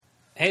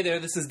Hey there,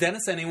 this is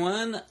Dennis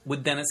Anyone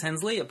with Dennis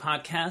Hensley, a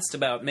podcast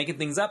about making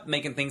things up,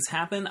 making things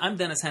happen. I'm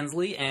Dennis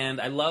Hensley,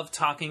 and I love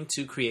talking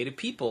to creative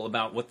people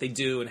about what they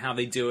do and how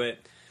they do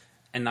it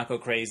and not go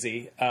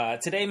crazy.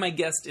 Today, my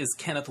guest is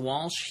Kenneth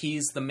Walsh.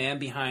 He's the man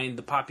behind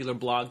the popular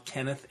blog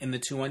Kenneth in the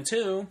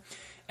 212,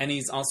 and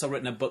he's also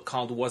written a book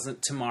called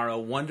Wasn't Tomorrow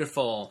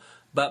Wonderful?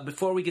 But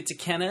before we get to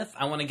Kenneth,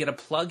 I want to get a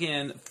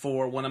plug-in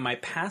for one of my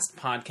past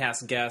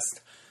podcast guests.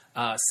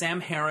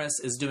 Sam Harris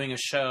is doing a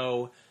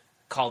show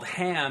called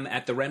Ham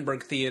at the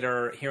Renberg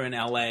Theater here in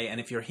LA. And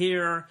if you're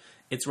here,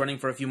 it's running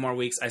for a few more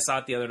weeks. I saw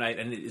it the other night,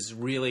 and it is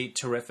really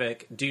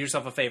terrific. Do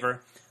yourself a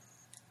favor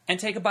and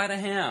take a bite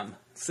of ham.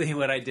 See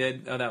what I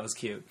did? Oh, that was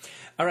cute.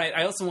 All right,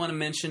 I also want to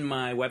mention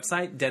my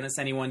website,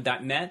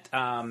 DennisAnyone.net.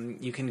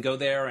 You can go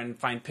there and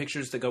find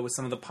pictures to go with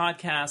some of the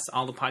podcasts.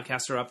 All the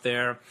podcasts are up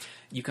there.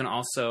 You can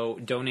also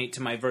donate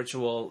to my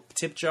virtual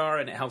tip jar,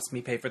 and it helps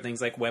me pay for things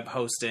like web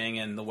hosting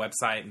and the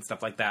website and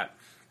stuff like that.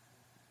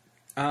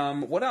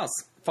 What else?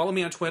 Follow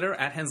me on Twitter,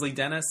 at Hensley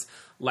Dennis.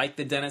 Like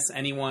the Dennis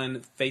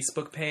Anyone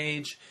Facebook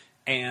page.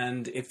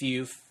 And if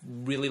you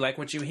really like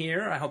what you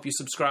hear, I hope you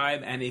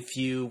subscribe. And if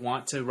you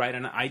want to write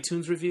an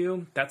iTunes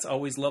review, that's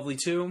always lovely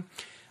too.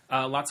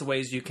 Lots of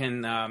ways you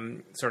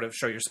can sort of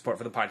show your support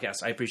for the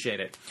podcast. I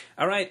appreciate it.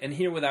 All right, and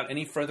here, without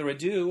any further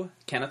ado,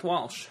 Kenneth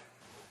Walsh.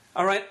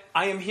 All right,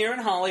 I am here in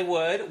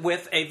Hollywood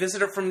with a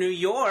visitor from New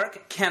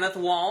York, Kenneth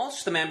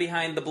Walsh, the man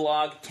behind the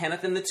blog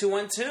Kenneth in the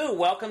 212.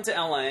 Welcome to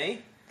LA.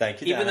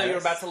 Thank you, Even Dennis. though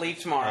you're about to leave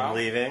tomorrow. I'm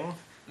leaving.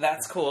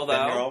 That's cool, though.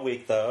 Been here all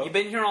week, though. You've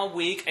been here all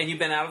week, and you've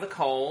been out of the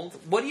cold.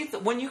 What do you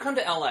when you come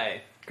to LA?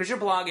 Because your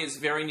blog is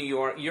very New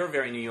York. You're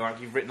very New York.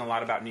 You've written a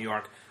lot about New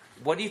York.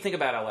 What do you think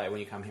about LA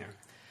when you come here?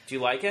 Do you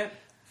like it?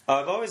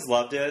 I've always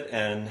loved it,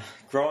 and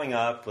growing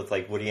up with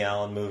like Woody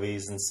Allen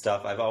movies and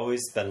stuff, I've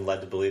always been led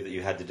to believe that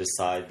you had to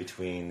decide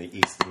between the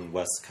East and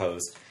West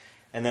Coast.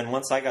 And then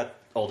once I got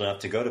old enough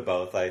to go to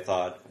both, I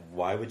thought,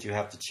 why would you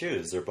have to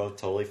choose? They're both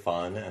totally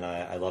fun, and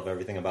I love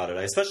everything about it.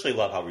 I especially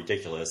love how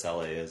ridiculous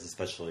LA is,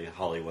 especially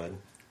Hollywood.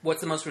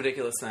 What's the most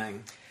ridiculous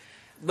thing?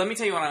 Let me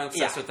tell you what I'm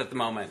obsessed with at the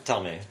moment.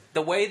 Tell me.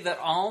 The way that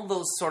all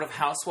those sort of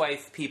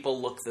housewife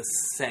people look the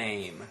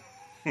same.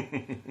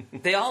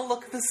 They all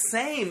look the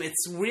same.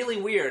 It's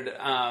really weird.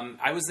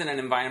 I was in an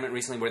environment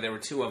recently where there were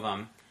two of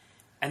them,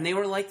 and they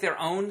were like their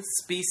own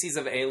species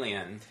of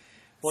alien.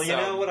 Well, you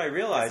know what I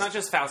realized? It's not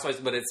just housewives,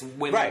 but it's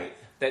women. Right.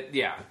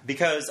 Yeah.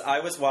 Because I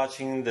was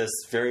watching this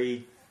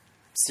very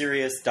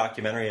serious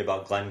documentary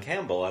about Glenn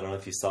Campbell. I don't know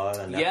if you saw it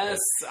on Netflix. Yes,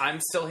 I'm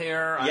still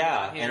here. I'm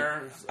not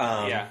here.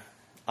 And,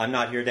 I'm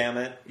not here, damn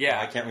it. Yeah.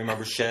 I can't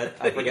remember shit.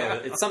 I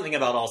forget. It's something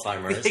about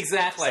Alzheimer's.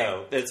 Exactly.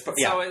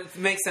 So it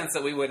makes sense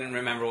that we wouldn't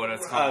remember what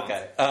it's called.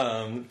 Okay.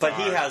 But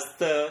he has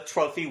the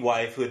trophy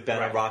wife who had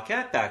been a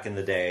rockette back in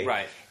the day.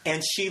 Right.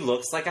 And she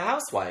looks like a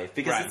housewife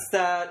because it's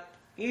that...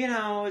 You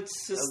know,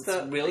 it's just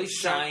it's really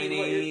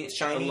shiny.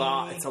 Shiny.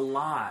 It's a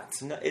lot.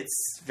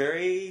 It's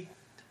very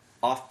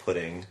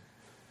off-putting.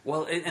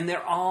 Well, and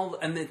they're all,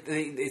 and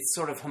it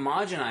sort of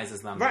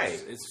homogenizes them.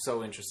 Right. It's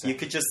so interesting. You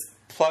could just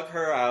plug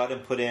her out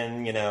and put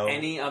in,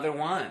 any other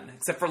one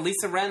except for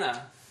Lisa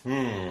Rinna.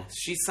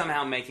 She's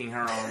somehow making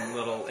her own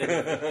little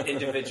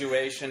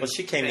individuation. Well,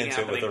 she came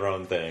into it with her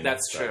own thing.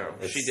 That's true.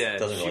 She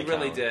did. She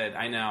really did.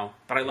 I know.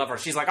 But I love her.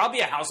 She's like, I'll be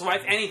a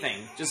housewife,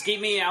 anything. Just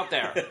keep me out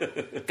there.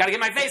 Got to get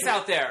my face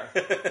out there.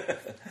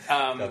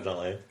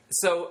 Definitely.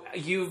 So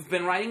you've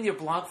been writing your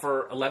blog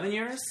for 11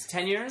 years?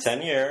 10 years?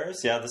 10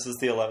 years. Yeah, this is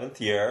the 11th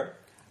year.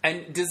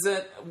 And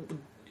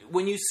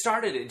when you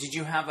started it, did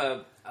you have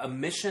a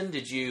mission?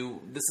 This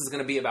is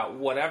going to be about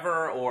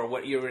whatever or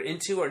what you were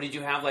into? Or did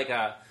you have like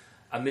a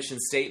mission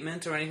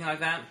statement or anything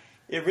like that?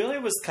 It really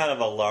was kind of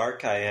a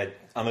lark.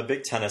 I'm a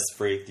big tennis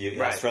freak. The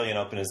Australian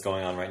Open is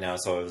going on right now,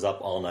 so I was up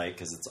all night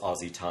because it's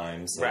Aussie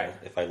time. So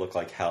if I look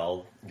like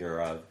hell,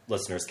 your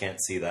listeners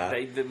can't see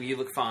that. You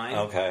look fine.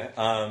 Okay.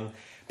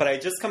 But I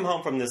had just come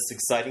home from this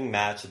exciting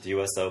match at the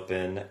U.S.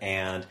 Open,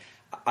 and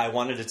I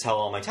wanted to tell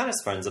all my tennis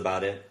friends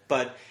about it.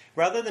 But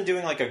rather than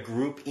doing like a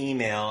group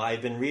email,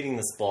 I'd been reading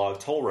this blog,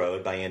 Toll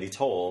Road, by Andy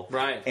Toll.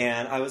 Right.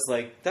 And I was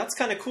like, that's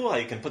kind of cool how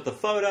you can put the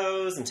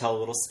photos and tell a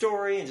little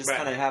story and just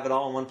kind of have it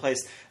all in one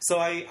place. So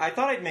I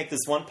thought I'd make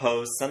this one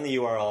post, send the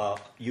URL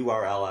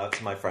out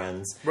to my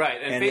friends. Right,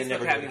 and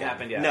Facebook hadn't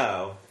happened yet.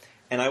 No.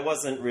 And I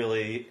wasn't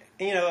really,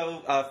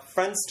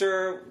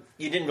 Friendster,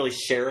 you didn't really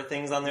share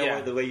things on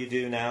there the way you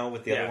do now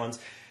with the other ones.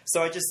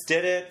 So I just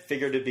did it,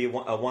 figured it'd be a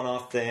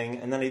one-off thing,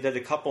 and then I did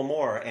a couple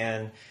more,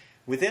 and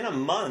within a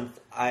month,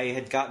 I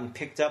had gotten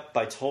picked up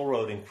by Toll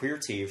Road and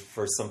Queerty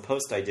for some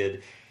post I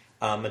did.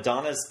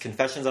 Madonna's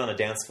Confessions on a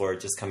Dance Floor had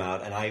just come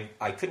out, and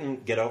I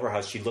couldn't get over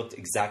how she looked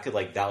exactly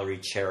like Valerie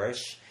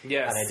Cherish.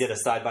 Yes. And I did a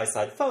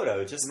side-by-side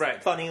photo, just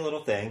funny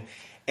little thing.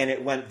 And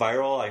it went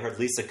viral. I heard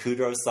Lisa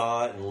Kudrow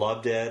saw it and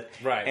loved it.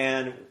 Right.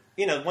 And,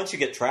 once you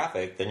get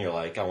traffic, then you're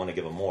like, I want to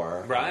give them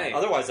more. Right.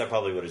 Otherwise, I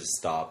probably would have just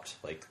stopped.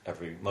 Like,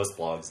 most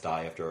blogs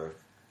die after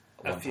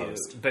one few.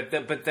 post. But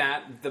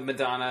the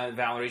Madonna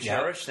Valerie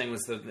Cherish thing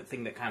was the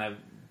thing that kind of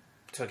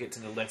took it to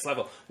the next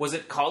level. Was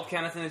it called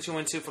Kenneth and the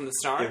 212 from the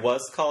start? It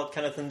was called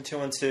Kenneth and the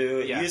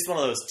 212. It used one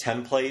of those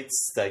templates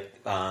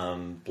that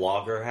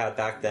Blogger had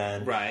back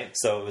then. Right.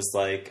 So it was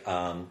like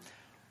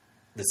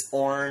this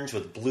orange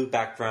with blue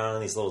background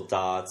and these little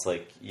dots,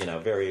 like,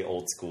 very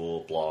old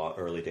school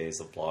early days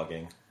of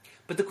blogging.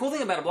 But the cool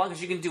thing about a blog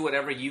is you can do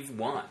whatever you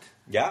want.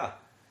 Yeah.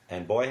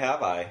 And boy,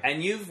 have I.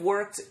 And you've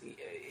worked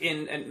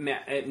in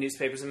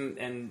newspapers and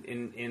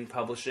in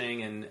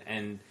publishing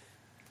and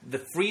the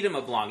freedom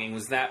of blogging,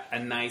 was that a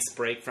nice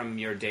break from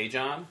your day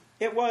job?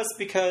 It was,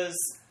 because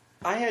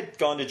I had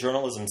gone to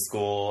journalism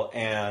school,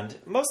 and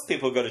most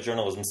people who go to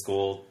journalism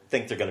school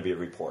think they're going to be a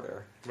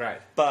reporter.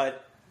 Right.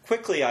 But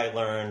quickly I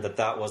learned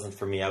that wasn't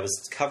for me. I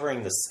was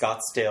covering the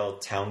Scottsdale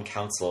Town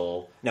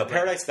Council,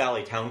 Paradise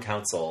Valley Town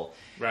Council.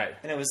 Right.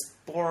 And it was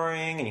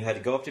boring, and you had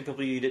to go up to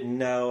people you didn't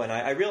know, and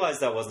I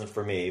realized that wasn't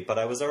for me, but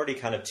I was already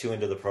kind of too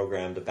into the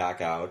program to back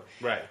out.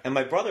 Right. And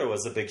my brother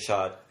was a big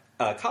shot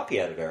copy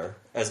editor,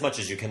 as much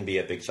as you can be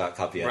a big shot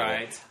copy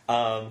editor.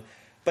 Right.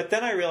 But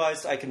then I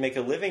realized I could make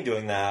a living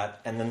doing that,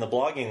 and then the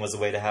blogging was a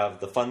way to have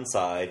the fun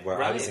side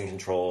where I was in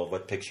control of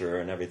what picture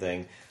and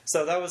everything.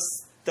 So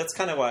that's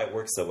kind of why it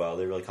works so well.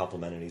 They really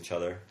complemented each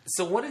other.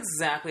 So what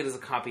exactly does a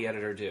copy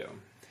editor do?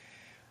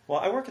 Well,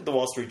 I work at the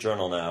Wall Street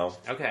Journal now.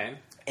 Okay.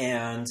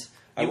 And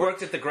you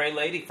worked at the Gray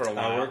Lady for a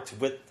while. I worked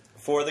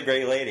for the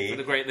Gray Lady.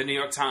 For the New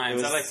York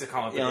Times. I like to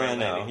call it the Gray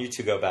Lady. I know. You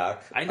two go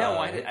back. I know.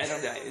 I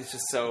don't. It's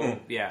just so.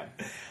 Yeah.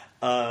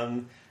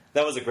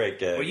 That was a great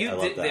gig. Were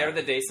you there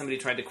the day somebody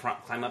tried to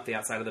climb up the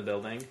outside of the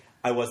building?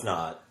 I was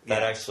not.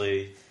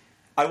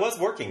 I was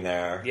working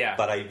there,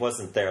 but I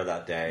wasn't there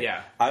that day.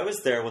 Yeah. I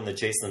was there when the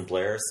Jason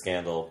Blair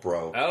scandal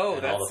broke. Oh,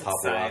 and that's all the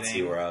paparazzi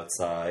exciting. Were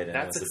outside. And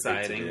that's it was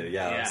exciting. A big to do.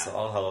 Yeah. So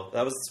all hell.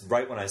 That was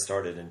right when I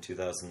started in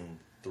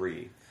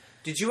 2003.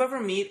 Did you ever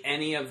meet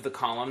any of the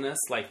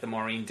columnists, like the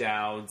Maureen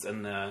Dowds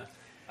and the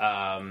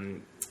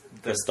Paul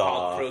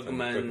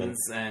Krugmans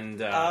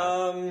and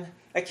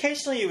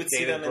occasionally you would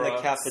see them in the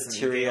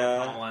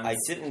cafeteria. I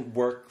didn't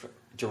work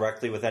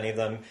directly with any of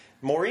them.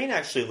 Maureen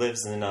actually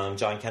lives in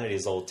John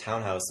Kennedy's old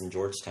townhouse in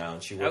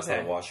Georgetown. She works out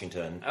of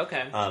Washington.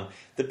 Okay.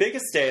 The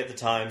biggest day at the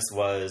Times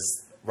was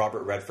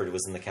Robert Redford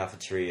was in the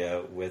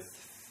cafeteria with,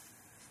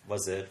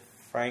 was it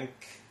Frank?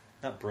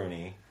 Not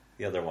Bruni,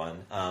 the other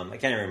one. I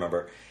can't even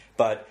remember.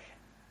 But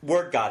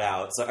word got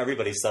out, so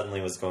everybody suddenly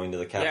was going to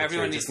the cafeteria. Yeah,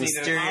 everyone just needed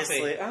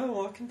mysteriously.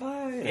 Walking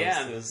by.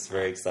 It was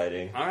very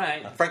exciting. All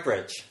right. Frank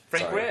Rich.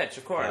 Frank Rich,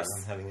 of course.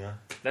 Yeah, I'm having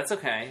That's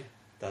okay.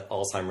 That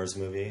Alzheimer's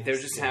movie. They're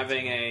just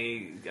having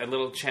a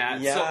little chat.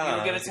 Yeah, so you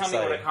were going to tell me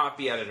what a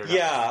copy editor does.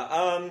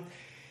 Yeah.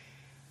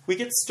 We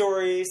get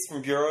stories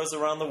from bureaus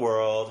around the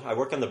world. I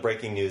work on the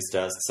breaking news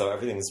desk, so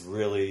everything's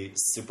really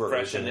super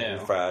fresh urgent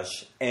and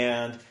fresh.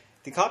 And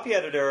the copy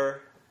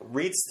editor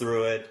reads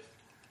through it.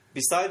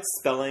 Besides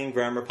spelling,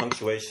 grammar,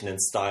 punctuation,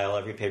 and style,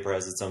 every paper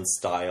has its own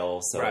style.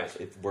 So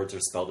if words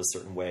are spelled a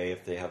certain way,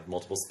 if they have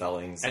multiple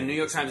spellings. And New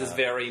York Times is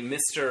very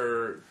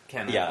Mr.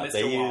 Kenneth. Yeah, Mr.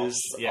 they Walsh.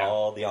 use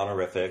all the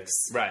honorifics.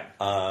 Right.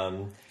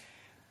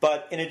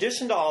 But in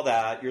addition to all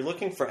that, you're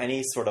looking for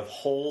any sort of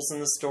holes in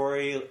the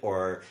story,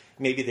 or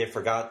maybe they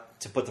forgot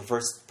to put the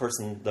first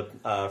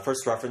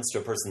reference to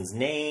a person's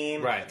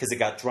name, because it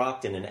got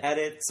dropped in an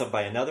edit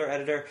by another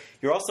editor.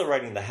 You're also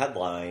writing the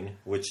headline,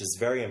 which is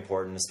very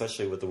important,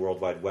 especially with the World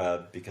Wide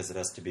Web, because it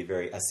has to be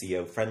very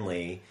SEO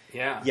friendly.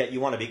 Yeah. Yet you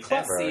want to be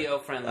clever.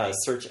 SEO friendly.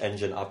 Search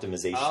engine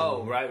optimization.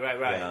 Oh, right.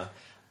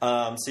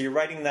 Yeah. So you're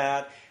writing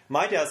that.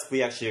 My desk,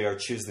 we actually are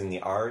choosing the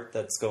art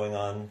that's going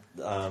on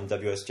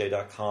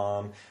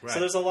WSJ.com. Right.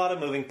 So there's a lot of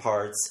moving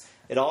parts.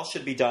 It all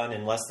should be done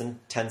in less than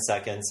 10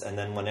 seconds, and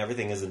then when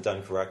everything isn't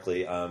done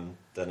correctly, then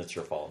it's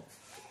your fault.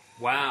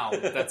 Wow,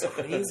 that's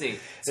crazy.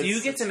 So you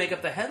get to make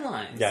up the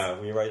headlines. Yeah,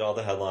 we write all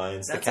the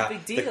headlines. That's a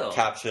big deal. The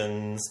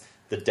captions,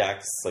 the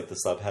decks, like the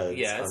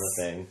subheads on the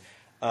thing.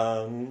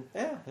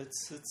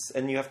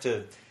 And you have to,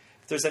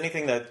 if there's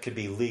anything that could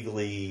be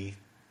legally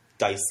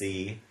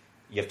dicey,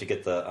 you have to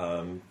get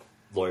the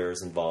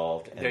lawyers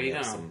involved and there you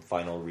go. Some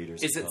final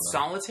readers. Is it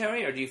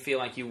solitary, or do you feel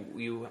like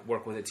you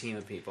work with a team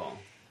of people?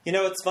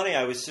 It's funny.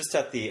 I was just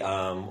at the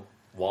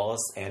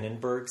Wallace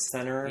Annenberg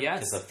Center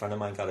because a friend of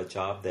mine got a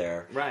job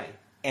there. Right.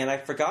 And I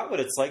forgot what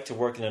it's like to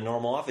work in a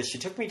normal office. She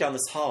took me down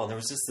this hall, and there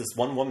was just this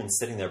one woman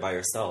sitting there by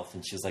herself,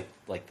 and she was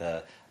like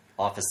the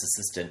office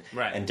assistant.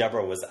 Right. And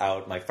Deborah was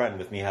out, my friend,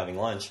 with me having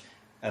lunch,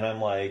 and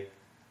I'm like,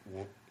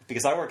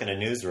 because I work in a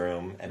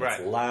newsroom, and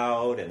it's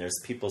loud, and there's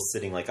people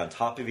sitting like on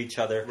top of each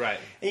other. Right.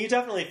 And you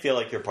definitely feel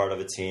like you're part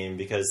of a team,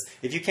 because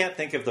if you can't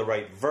think of the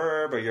right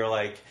verb, or you're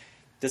like,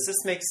 does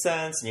this make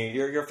sense? And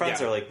your friends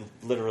are like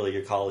literally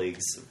your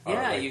colleagues.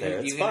 Yeah, you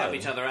can help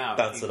each other out.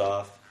 Bounce it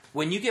off.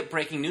 When you get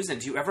breaking news in,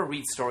 do you ever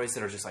read stories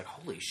that are just like,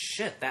 holy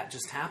shit, that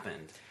just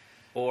happened?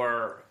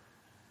 Or...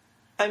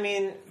 I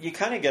mean, you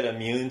kind of get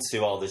immune to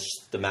all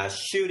the mass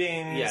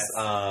shootings,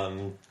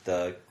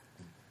 the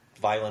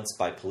violence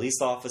by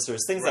police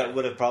officers, things that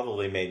would have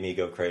probably made me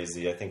go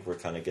crazy. I think we're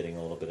kind of getting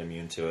a little bit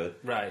immune to it.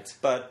 Right.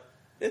 But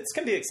it's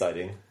going to be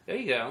exciting. There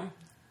you go.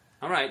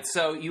 All right.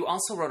 So you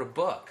also wrote a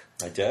book.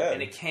 I did.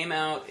 And it came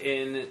out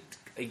in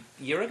a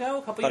year ago,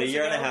 a couple about years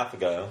ago? a year and a half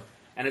ago.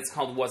 And it's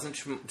called Wasn't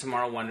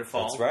Tomorrow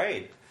Wonderful? That's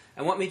right.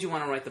 And what made you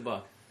want to write the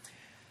book?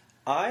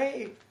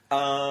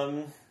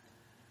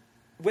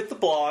 With the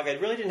blog, I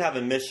really didn't have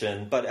a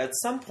mission, but at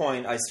some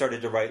point I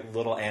started to write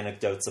little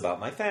anecdotes about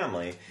my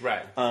family.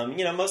 Right.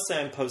 Mostly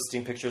I'm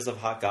posting pictures of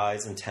hot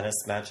guys and tennis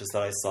matches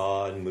that I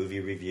saw and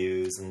movie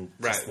reviews and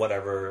just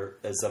whatever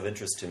is of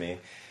interest to me.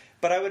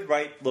 But I would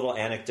write little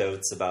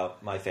anecdotes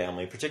about my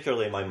family,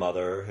 particularly my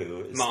mother,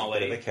 who is Molly.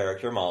 a bit of a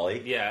character,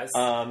 Molly. Yes.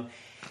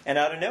 And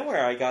out of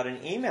nowhere, I got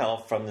an email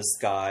from this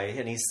guy,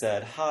 and he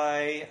said,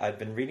 "Hi, I've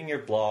been reading your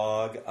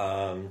blog.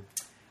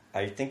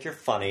 I think you're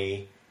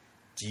funny.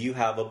 Do you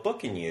have a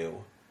book in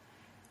you?"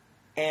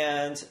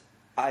 And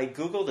I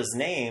Googled his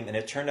name, and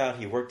it turned out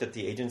he worked at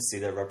the agency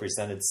that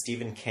represented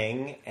Stephen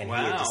King, and he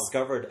had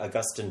discovered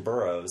Augustin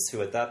Burroughs,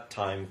 who at that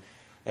time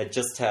had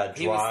just had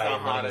Dry. He was the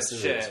hottest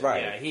shit.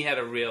 Right. Yeah, he had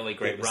a really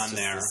great run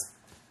there.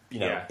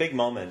 This, big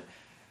moment.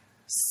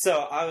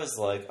 So I was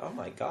like, oh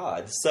my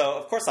God. So,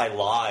 of course, I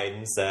lied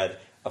and said,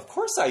 of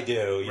course I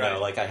do. You know,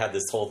 like I had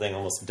this whole thing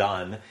almost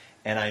done.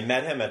 And I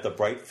met him at the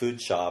Bright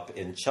Food Shop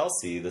in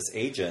Chelsea, this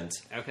agent.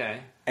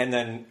 Okay. And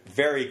then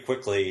very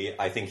quickly,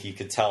 I think he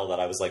could tell that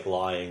I was like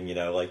lying,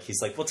 like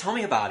he's like, well, tell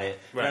me about it.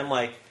 Right. And I'm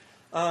like,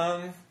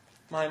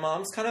 my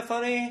mom's kind of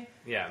funny.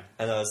 Yeah.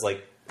 And I was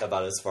like,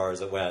 about as far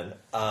as it went.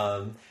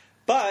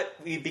 But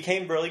we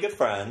became really good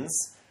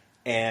friends.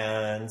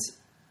 And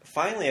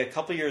finally, a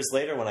couple years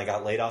later, when I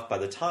got laid off by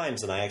the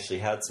Times and I actually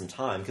had some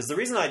time, because the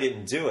reason I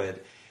didn't do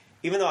it,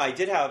 even though I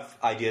did have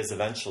ideas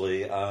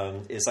eventually,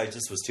 is I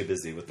just was too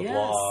busy with the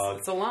blog.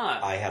 It's a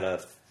lot. I had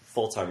a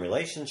full-time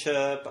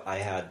relationship. I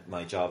had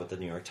my job at the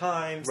New York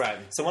Times. Right.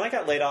 So when I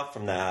got laid off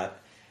from that,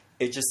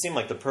 it just seemed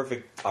like the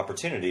perfect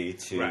opportunity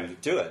to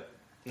do it.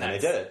 Nice. And I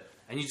did it.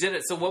 And you did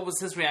it. So what was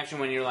his reaction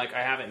when you're like,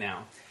 I have it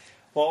now?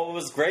 Well, what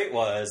was great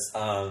was,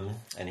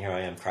 and here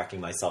I am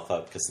cracking myself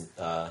up because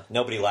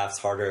nobody laughs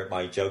harder at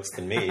my jokes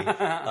than me.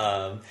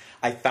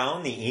 I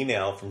found the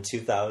email from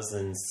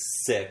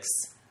 2006,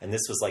 and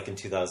this was like in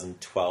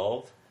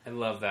 2012. I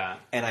love that.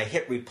 And I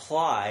hit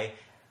reply,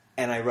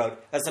 and I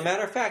wrote, as a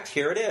matter of fact,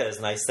 here it is.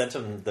 And I sent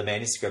him the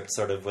manuscript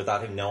sort of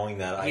without him knowing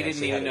that I actually had it done. He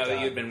didn't even know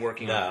that you'd been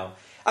working on it. No.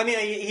 I mean,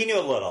 he knew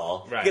a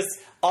little. Right. Because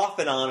off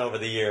and on over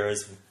the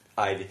years,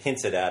 I'd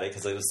hinted at it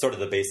because it was sort of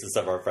the basis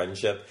of our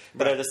friendship.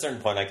 But at a certain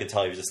point, I could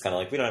tell he was just kind of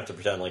like, we don't have to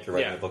pretend like you're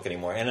writing a book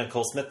anymore. And then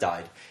Nicole Smith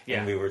died. Yeah.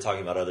 And we were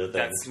talking about other things.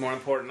 That's more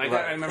important.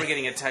 I remember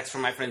getting a text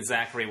from my friend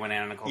Zachary when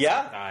Anna Nicole Smith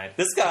died.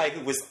 This guy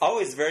was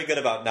always very good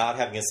about not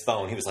having his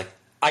phone. He was like,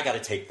 I got to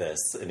take this.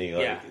 And he,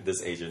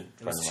 this agent.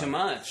 It was too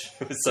much.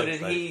 It was so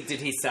did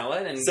he sell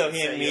it? And so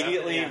he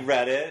immediately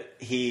read it.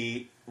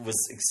 He was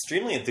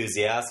extremely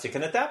enthusiastic.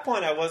 And at that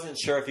point, I wasn't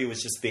sure if he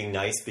was just being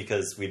nice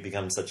because we'd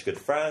become such good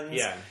friends.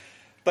 Yeah.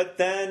 But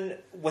then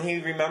when he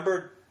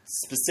remembered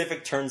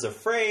specific turns of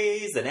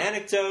phrase and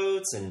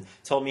anecdotes and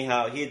told me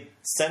how he had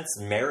since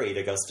married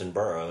Augustin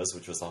Burroughs,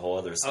 which was a whole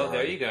other story. Oh,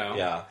 there you go.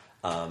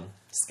 Yeah.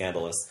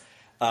 Scandalous.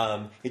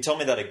 He told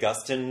me that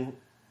Augustin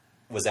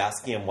was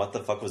asking him what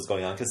the fuck was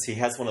going on because he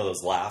has one of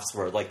those laughs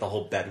where like the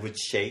whole bed would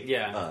shake.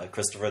 Yeah.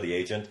 Christopher the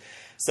agent.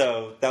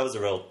 So that was a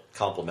real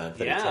compliment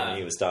that he told me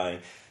he was dying.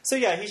 So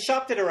yeah, he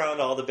shopped it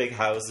around all the big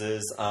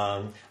houses.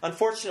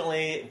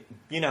 Unfortunately,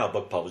 you know how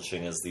book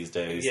publishing is these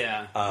days.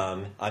 Yeah.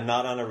 I'm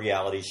not on a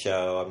reality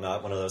show. I'm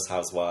not one of those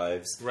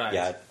housewives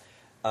yet.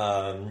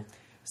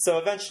 So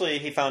eventually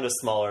he found a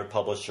smaller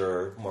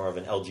publisher, more of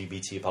an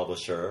LGBT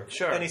publisher.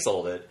 Sure. And he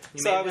sold it.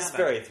 So I was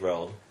very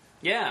thrilled.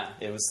 Yeah.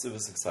 It was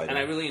exciting. And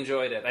I really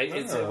enjoyed it.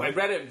 I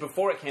read it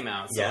before it came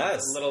out. So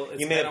yes.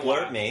 You may have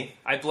blurbed me.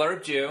 I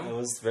blurbed you. It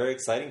was very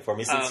exciting for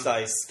me since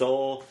I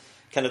stole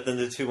Kenneth and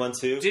the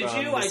 212. Did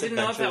you? I didn't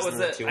know if that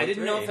was I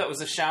didn't know if that was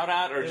a shout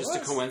out or just a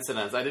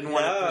coincidence. I didn't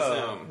want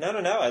to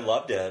presume. No. I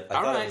loved it. I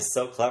thought it was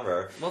so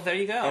clever. Well, there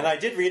you go. And I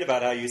did read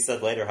about how you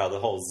said later how the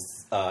whole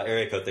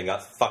area code thing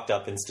got fucked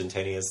up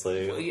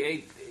instantaneously. Well,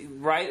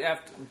 right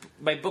after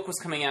my book was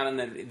coming out,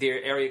 and the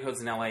area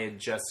codes in LA had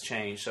just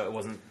changed, so it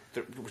wasn't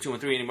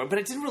 213 anymore. But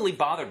it didn't really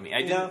bother me.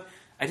 I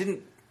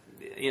didn't.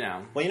 You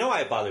know. Well, you know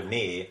why it bothered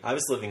me? I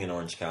was living in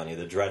Orange County,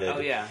 the dreaded. Oh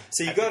yeah.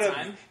 So you go to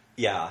time?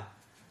 Yeah.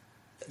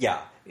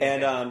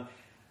 And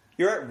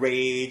you're at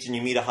Rage and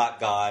you meet a hot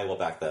guy. Well,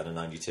 back then in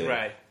 '92,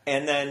 right?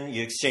 And then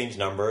you exchange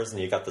numbers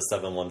and you got the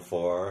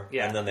 714.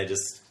 Yeah. And then they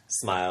just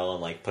smile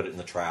and like put it in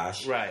the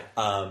trash. Right.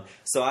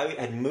 So I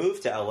had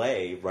moved to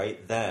LA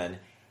right then.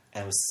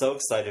 And I was so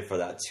excited for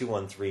that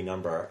 213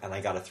 number, and I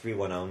got a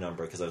 310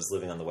 number because I was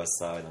living on the west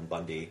side on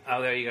Bundy.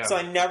 Oh, there you go. So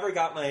I never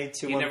got my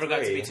 213. You never got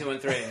to be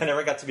 213. I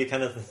never got to be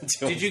kind of the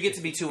 213. Did you get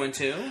to be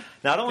 212?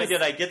 Not only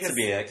did I get to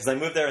be it, because I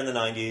moved there in the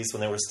 90s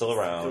when they were still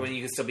around. When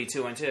you could still be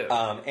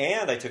 212.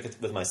 And I took it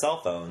with my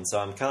cell phone, so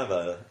I'm kind of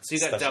a So you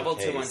got double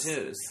case.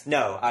 212s?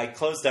 No, I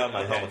closed down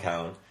my home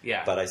account.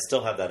 Yeah. But I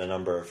still have that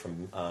number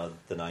from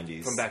the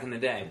 90s. From back in the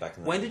day.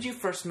 When did you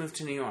first move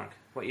to New York?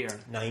 What year?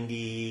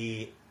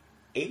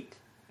 98.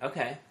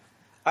 Okay.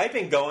 I'd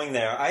been going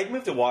there. I'd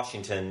moved to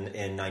Washington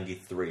in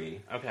 93.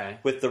 Okay.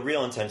 With the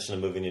real intention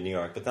of moving to New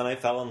York. But then I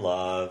fell in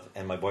love,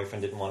 and my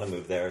boyfriend didn't want to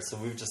move there, so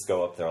we would just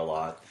go up there a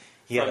lot.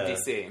 From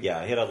D.C.?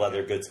 Yeah, he had a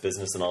leather goods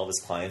business, and all of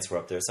his clients were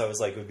up there. So I was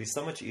like, it would be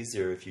so much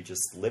easier if you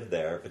just lived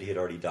there, but he had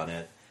already done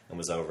it and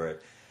was over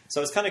it.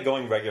 So I was kind of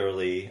going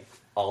regularly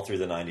all through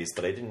the 90s,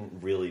 but I didn't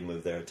really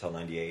move there until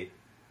 98.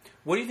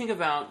 What do you think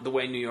about the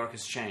way New York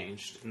has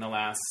changed in the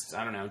last,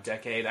 I don't know,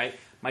 decade?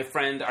 My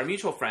friend, our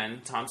mutual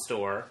friend, Tom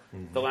Storr,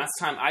 the last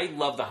time, I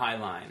love the High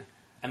Line.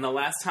 And the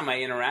last time I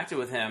interacted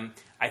with him,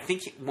 I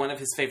think one of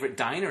his favorite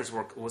diners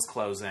was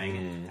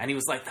closing. And he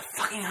was like, the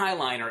fucking High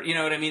Liner. You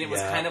know what I mean? It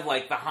was kind of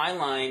like the High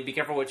Line, be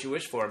careful what you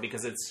wish for,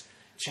 because it's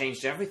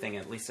changed everything,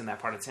 at least in that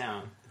part of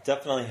town.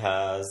 Definitely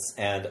has.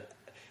 And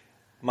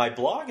my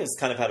blog has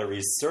kind of had a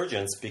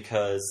resurgence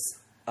because...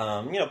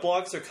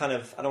 blogs are kind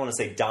of, I don't want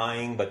to say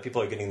dying, but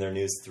people are getting their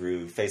news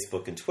through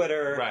Facebook and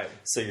Twitter. Right.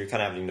 So you're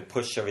kind of having to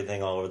push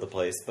everything all over the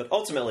place. But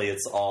ultimately,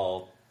 it's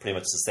all pretty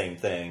much the same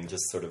thing,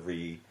 just sort of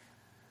reconfigured.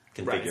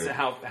 Right, so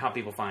how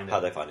people find it. How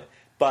they find it.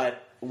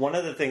 But one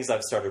of the things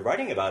I've started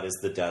writing about is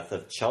the death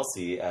of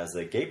Chelsea as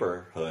a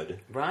neighborhood.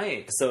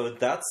 Right. So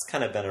that's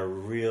kind of been a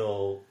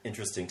real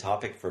interesting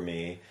topic for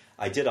me.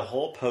 I did a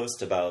whole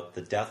post about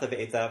the death of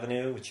 8th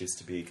Avenue, which used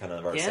to be kind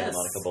of our Santa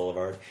Monica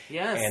Boulevard.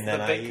 Yes, and then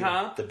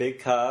the Big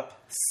Cup,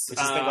 which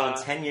has been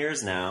gone 10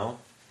 years now.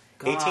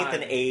 God. 18th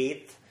and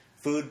 8th,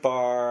 Food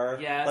Bar,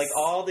 like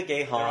all the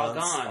gay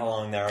haunts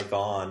along there are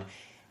gone.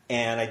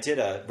 And I did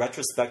a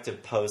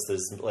retrospective post that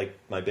is like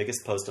my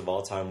biggest post of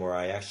all time, where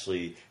I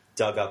actually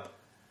dug up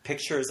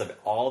pictures of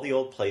all the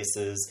old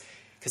places,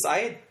 because I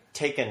had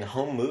taken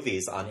home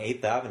movies on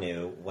 8th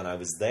Avenue when I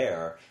was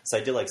there. So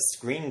I did like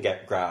screen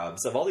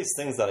grabs of all these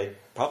things that I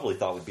probably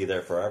thought would be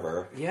there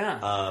forever. Yeah.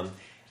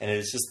 And it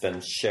has just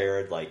been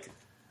shared like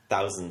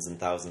thousands and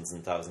thousands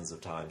and thousands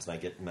of times. And I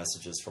get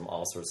messages from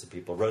all sorts of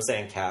people.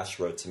 Roseanne Cash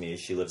wrote to me.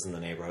 She lives in the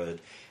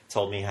neighborhood.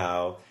 Told me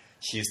how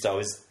she used to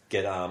always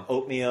get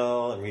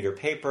oatmeal and read her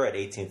paper at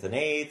 18th and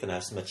 8th, and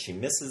how much she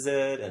misses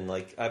it. And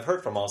like I've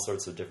heard from all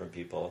sorts of different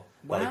people,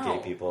 a lot of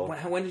gay people.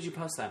 When did you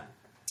post that?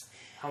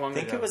 How long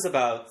ago? I think it was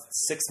about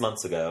 6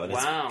 months ago, and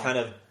it's kind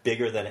of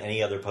bigger than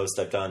any other post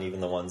I've done, even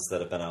the ones that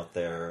have been out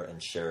there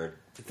and shared.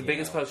 It's the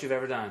biggest post you've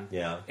ever done.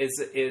 Yeah,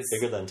 is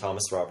bigger than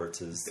Thomas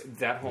Roberts'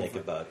 that whole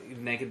Naked Butt.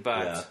 Naked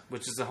Butt,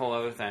 which is a whole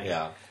other thing.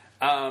 Yeah.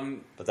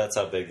 But that's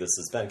how big this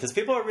has been, because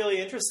people are really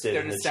interested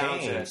in the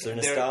change. They're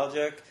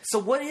nostalgic. So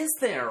what is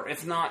there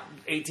if not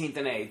 18th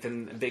and 8th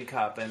and Big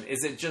Cup? And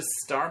is it just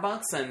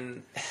Starbucks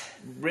and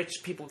rich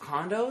people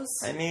condos?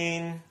 I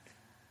mean,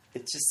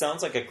 it just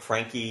sounds like a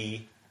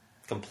cranky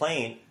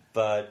complaint,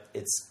 but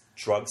it's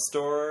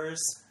drugstores,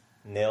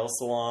 nail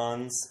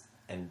salons,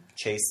 and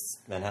Chase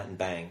Manhattan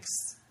banks,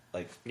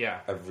 like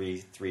every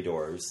 3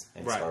 doors,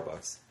 and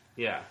Starbucks.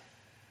 Yeah.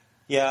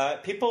 Yeah,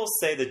 people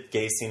say the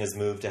gay scene has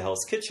moved to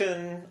Hell's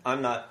Kitchen.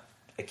 I'm not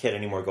a kid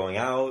anymore going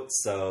out,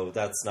 so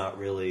that's not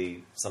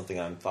really something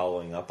I'm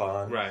following up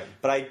on. Right.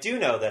 But I do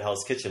know that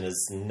Hell's Kitchen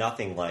is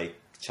nothing like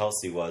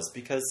Chelsea was,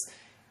 because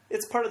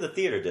it's part of the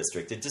theater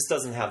district. It just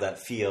doesn't have that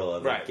feel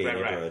of a gay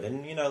neighborhood.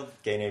 And,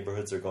 gay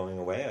neighborhoods are going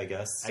away, I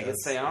guess. I guess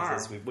they are.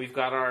 We've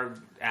got our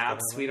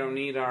apps. We don't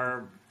need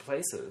our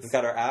places. We've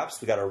got our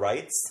apps. We've got our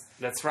rights.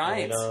 That's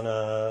right. We don't, I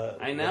know.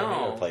 We don't need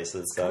our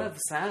places. It's kind of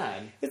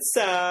sad. It's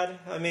sad.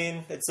 I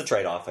mean, it's a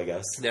trade-off, I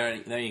guess. There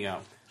you go.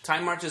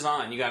 Time marches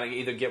on. You got to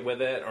either get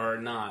with it or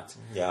not.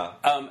 Yeah.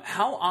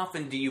 How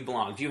often do you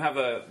blog? Do you have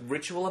a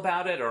ritual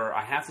about it, or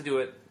I have to do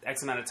it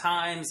X amount of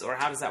times, or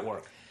how does that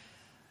work?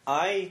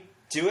 I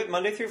do it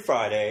Monday through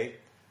Friday.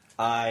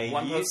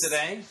 One post a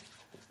day?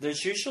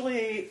 There's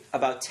usually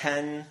about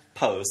 10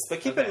 posts,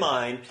 but keep in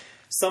mind,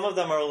 some of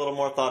them are a little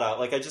more thought out.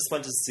 Like I just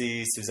went to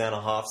see Susanna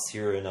Hoffs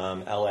here in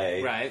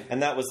L.A. Right.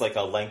 And that was like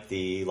a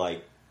lengthy,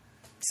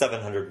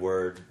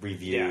 700-word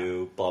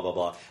review, blah, blah,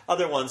 blah.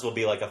 Other ones will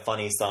be like a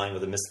funny sign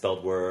with a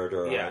misspelled word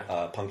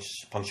or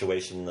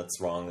punctuation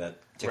that's wrong that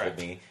tickled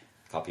me.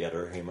 Copy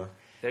editor humor.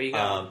 There you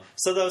go.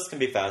 So those can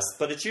be fast,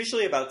 but it's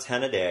usually about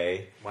 10 a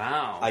day.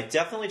 Wow. I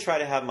definitely try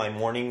to have my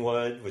morning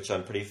wood, which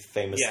I'm pretty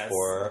famous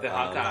for. The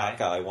hot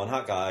guy. One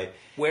hot guy.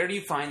 Where do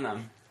you find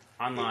them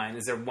online?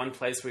 Is there one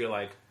place where you're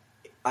like...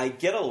 I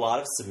get a lot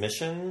of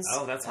submissions.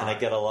 Oh, that's hot. And I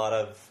get a lot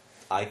of,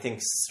 I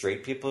think,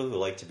 straight people who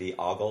like to be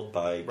ogled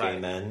by gay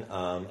men.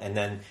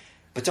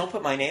 But don't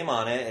put my name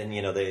on it, and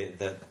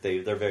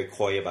they're very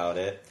coy about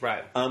it.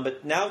 Right.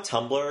 But now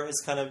Tumblr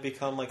has kind of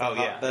become like a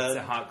hotbed.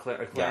 It's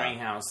a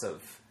clearinghouse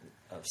of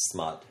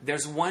smut.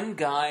 There's one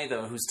guy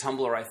though whose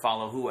Tumblr I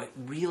follow who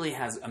really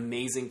has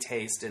amazing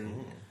taste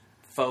in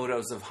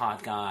photos of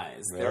hot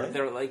guys. Really?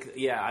 They're like,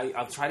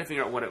 I'll try to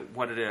figure out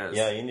what it is.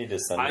 Yeah, you need to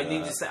send me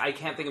that. I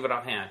can't think of it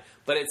offhand,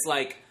 but it's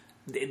like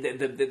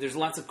there's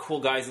lots of cool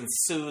guys in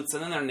suits,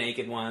 and then there are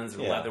naked ones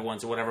or leather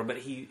ones or whatever. But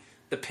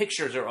the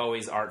pictures are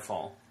always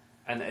artful,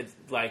 and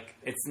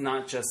it's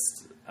not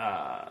just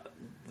a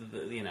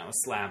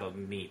slab of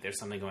meat. There's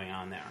something going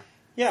on there.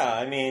 Yeah,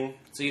 I mean,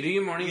 so you do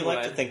your morning. You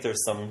like to think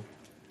there's some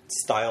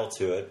style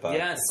to it, but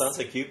it sounds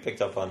like you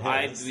picked up on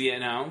his.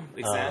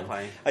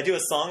 Exactly. I do a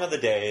song of the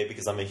day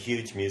because I'm a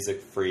huge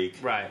music freak.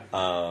 Right.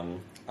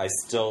 I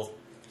still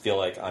feel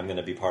like I'm going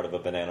to be part of a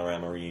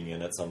Bananarama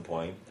reunion at some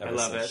point. I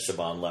love it.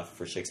 Siobhan left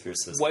for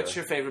Shakespeare's Sister. What's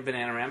your favorite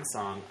Bananarama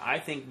song? I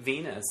think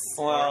Venus.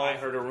 Well, or I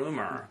Heard a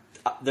Rumor.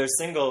 Their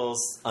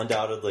singles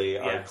undoubtedly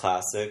are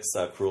classics.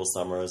 Cruel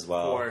Summer as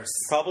well. Of course.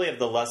 Probably of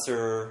the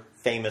lesser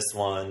famous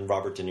one,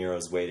 Robert De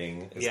Niro's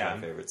Waiting is my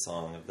favorite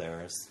song of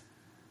theirs.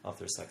 Off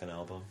their second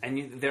album,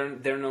 and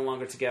they're no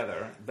longer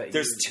together. But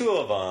there's two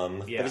of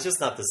them, but it's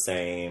just not the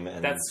same.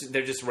 And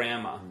they're just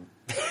Rama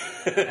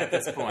at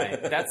this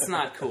point. That's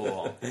not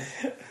cool.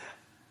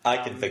 I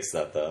can fix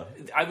that though.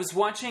 I was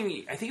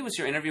watching. I think it was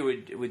your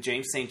interview with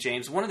James St.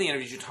 James. One of the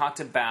interviews you talked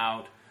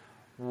about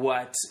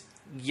what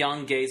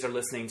young gays are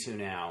listening to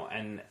now,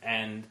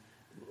 and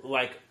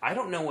like I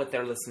don't know what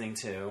they're listening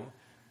to,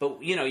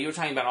 but you were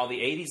talking about all the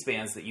 '80s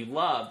bands that you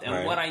loved,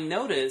 and what I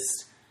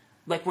noticed.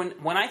 Like,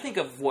 when I think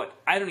of what...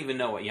 I don't even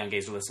know what young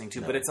gays are listening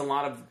to, but it's a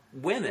lot of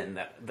women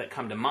that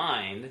come to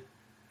mind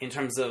in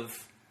terms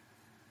of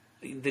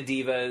the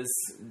divas,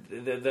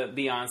 the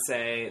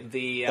Beyonce,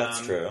 the...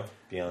 That's true.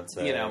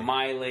 Beyonce.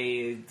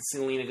 Miley,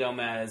 Selena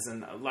Gomez,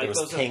 and... like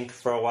there was Pink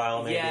for a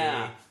while, maybe.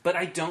 Yeah, but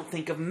I don't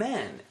think of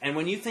men. And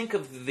when you think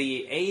of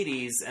the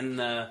 80s and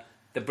the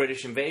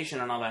British invasion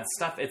and all that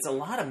stuff, it's a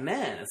lot of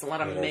men. It's a lot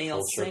of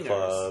male singers.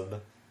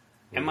 Club.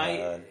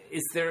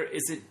 Is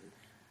it...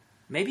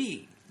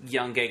 Maybe...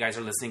 young gay guys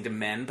are listening to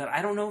men, but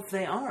I don't know if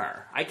they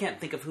are. I can't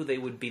think of who they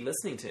would be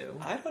listening to.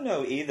 I don't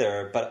know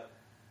either, but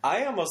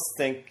I almost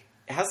think...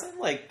 Hasn't,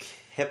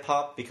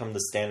 hip-hop become the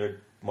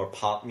standard, more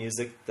pop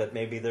music that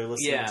maybe they're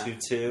listening to,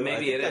 too?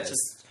 Maybe it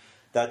is.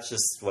 That's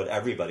just what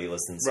everybody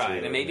listens to.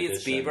 Right, and maybe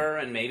it's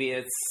Bieber, and maybe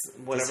it's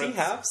whatever. Does he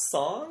have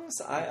songs?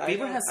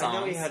 Bieber has songs. I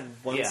know he had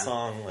one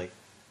song,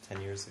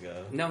 10 years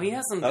ago. No, he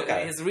has some...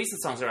 Okay. His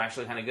recent songs are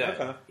actually kind of good.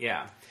 Okay.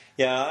 Yeah.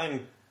 Yeah,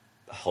 I'm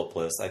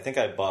hopeless. I think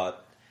I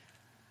bought...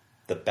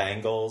 the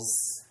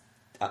Bangles'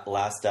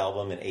 last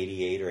album in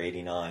 '88 or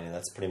 '89, and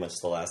that's pretty much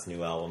the last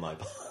new album I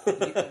bought.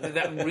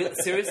 That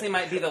seriously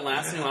might be the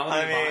last new album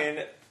you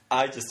bought?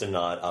 I just am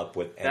not up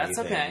with anything. That's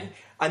okay.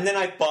 And then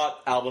I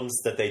bought albums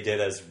that they did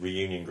as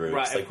reunion groups.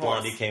 Right, like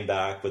Blondie came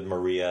back with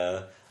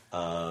Maria.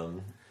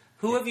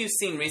 Who have you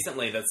seen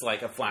recently that's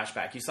like a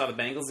flashback? You saw the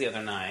Bangles the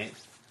other night.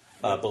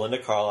 Belinda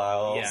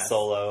Carlisle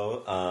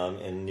solo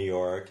in New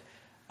York.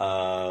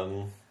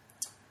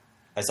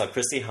 I saw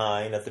Chrissie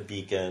Hynde at the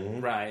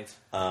Beacon. Right.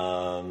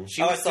 I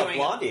saw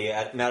Blondie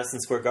at Madison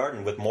Square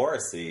Garden with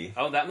Morrissey.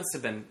 Oh, that must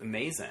have been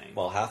amazing.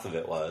 Well, half of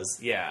it was.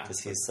 Yeah.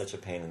 Because he's such a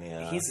pain in the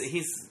ass.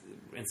 He's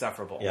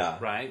insufferable. Yeah.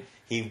 Right?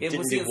 He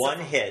didn't do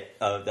one hit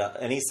of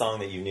any song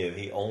that you knew.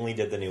 He only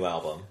did the new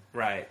album.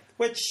 Right.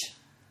 Which...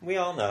 we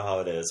all know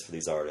how it is for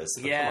these artists.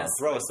 But yes. Come on,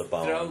 throw us a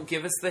bone.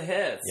 Give us the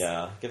hits.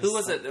 Yeah. Who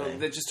was it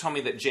that just told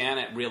me that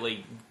Janet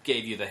really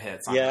gave you the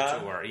hits on the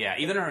tour? Yeah.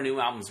 Even her new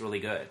album's really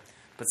good.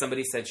 But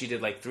somebody said she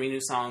did 3 new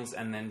songs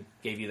and then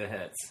gave you the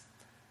hits.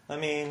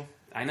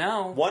 I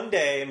know. One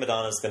day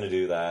Madonna's going to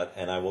do that,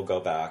 and I will go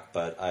back.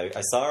 But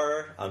I saw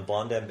her on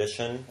Blonde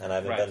Ambition, and I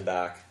haven't been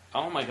back.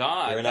 Oh my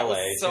God! You're in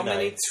LA. So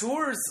many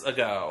tours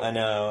ago. I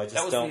know. I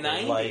just don't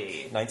 90.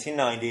 like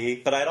 1990.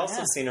 But I'd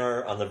also seen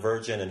her on The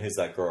Virgin and Who's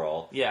That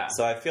Girl? Yeah.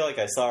 So I feel like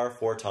I saw her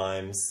 4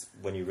 times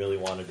when you really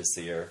wanted to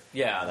see her.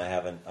 Yeah. And I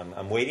haven't.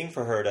 I'm waiting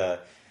for her to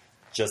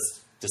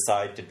just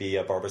decide to be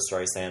a Barbra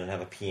Streisand and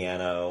have a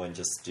piano and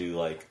just do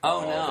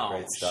all the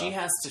great stuff. She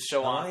has to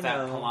show off that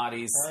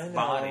Pilates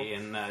body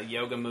and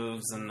yoga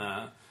moves and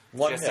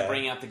she has to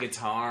bring out the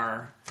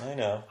guitar. I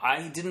know.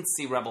 I didn't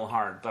see Rebel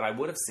Heart, but I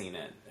would have seen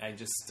it. I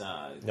just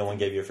no one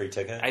gave you a free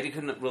ticket. I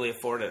couldn't really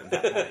afford it at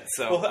that point.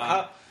 So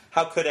well,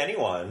 how could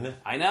anyone?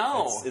 I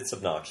know it's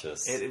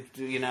obnoxious.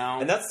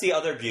 And that's the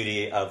other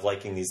beauty of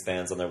liking these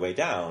bands on their way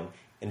down.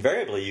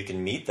 Invariably, you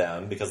can meet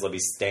them because they'll be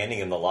standing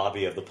in the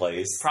lobby of the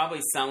place.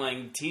 Probably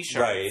selling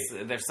T-shirts.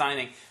 Right. They're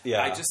signing.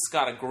 Yeah. I just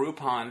got a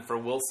Groupon for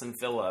Wilson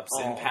Phillips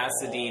in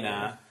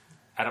Pasadena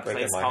at a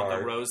place called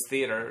the Rose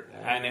Theater.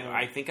 And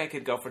I think I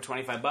could go for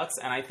 $25,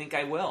 and I think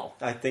I will.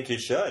 I think you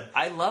should.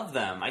 I love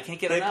them. I can't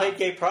get enough. They played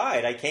Gay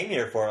Pride. I came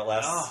here for it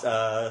last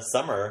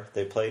summer.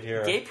 They played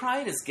here. Gay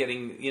Pride is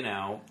getting,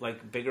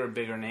 bigger and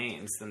bigger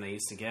names than they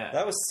used to get.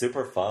 That was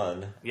super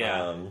fun.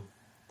 Yeah.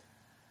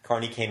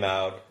 Carney came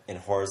out in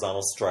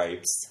horizontal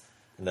stripes,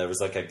 and there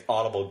was an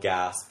audible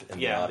gasp in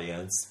the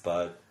audience,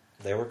 but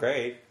they were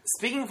great.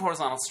 Speaking of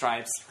horizontal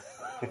stripes,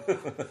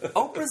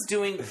 Oprah's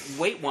doing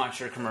Weight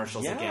Watcher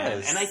commercials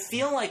again, and I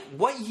feel like,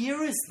 what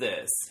year is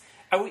this?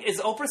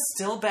 Is Oprah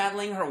still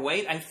battling her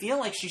weight? I feel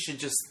like she should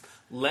just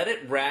let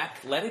it rack,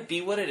 let it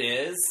be what it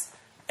is,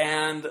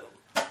 and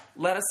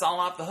let us all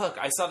off the hook.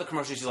 I saw the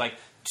commercial, she's like,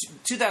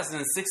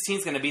 2016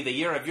 is going to be the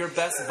year of your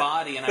best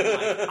body, and I'm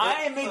like,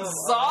 I am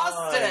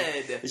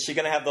exhausted. Is she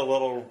going to have the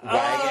little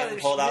wagon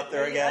pulled out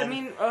there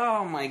again?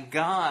 Oh my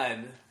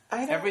God!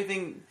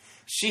 Everything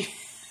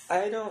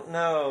I don't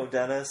know,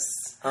 Dennis.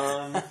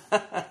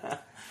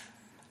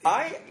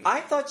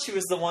 I thought she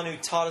was the one who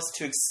taught us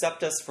to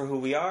accept us for who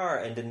we are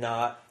and to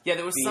not. Yeah,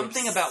 there was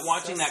something about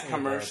watching that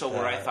commercial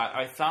where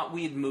I thought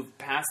we'd moved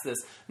past this,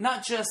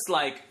 not just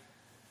like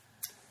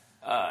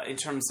in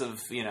terms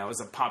of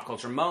as a pop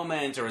culture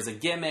moment or as a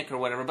gimmick or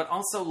whatever, but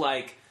also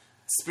like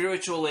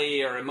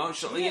spiritually or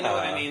emotionally. You know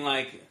what I mean?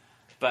 Like,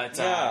 but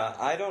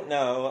I don't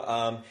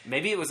know.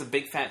 Maybe it was a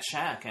big fat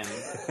shack, and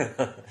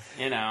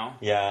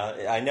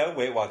Yeah, I know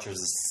Weight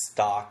Watchers'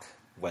 stock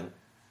went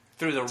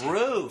through the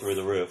roof. Through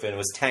the roof. And it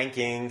was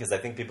tanking because I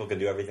think people can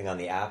do everything on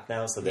the app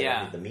now, so they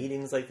don't need the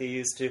meetings like they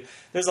used to.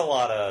 There's a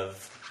lot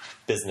of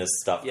business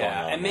stuff going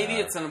on. And maybe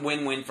it's a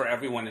win-win for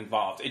everyone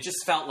involved. It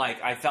just felt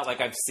like I've seen this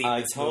movie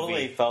I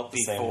totally felt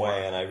the before. same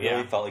way, and I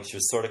really felt like she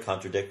was sort of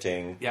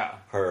contradicting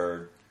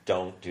her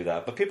don't do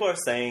that. But people are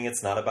saying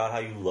it's not about how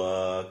you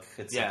look.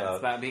 It's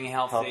about being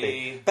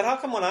healthy. But how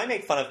come when I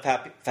make fun of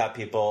fat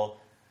people,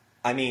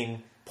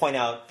 point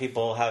out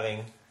people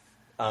having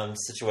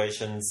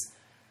situations,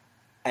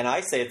 and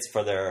I say it's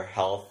for their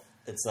health,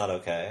 it's not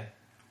okay?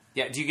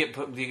 Yeah. Do you get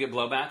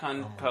blowback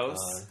on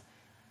posts? God.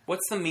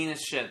 What's the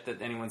meanest shit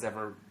that anyone's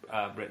ever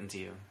written to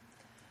you?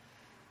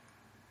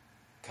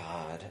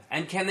 God.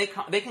 And can they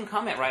can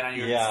comment right on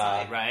your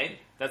site, right?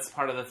 That's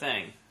part of the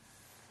thing.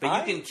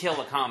 But you can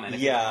kill a comment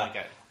if you don't like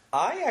it.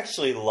 I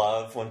actually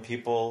love when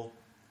people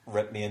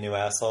rip me a new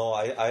asshole.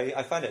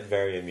 I find it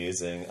very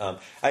amusing. I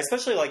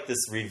especially like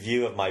this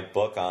review of my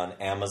book on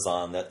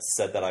Amazon that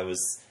said that I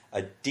was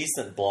a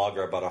decent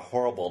blogger but a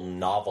horrible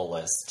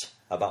novelist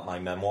about my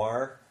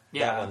memoir.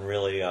 Yeah. That one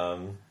really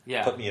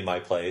put me in my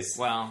place.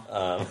 Well,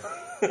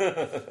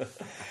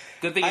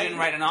 good thing you didn't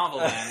write a novel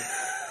then.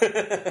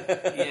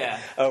 Yeah.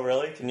 Oh,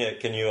 really?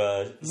 Can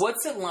you?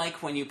 What's it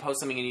like when you post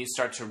something and you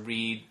start to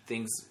read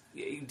things?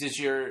 Does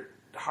your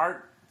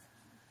heart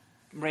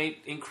rate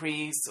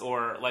increase,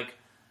 or like,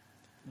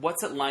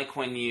 what's it like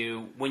when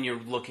you're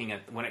looking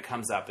at when it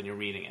comes up and you're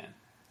reading it?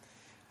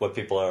 What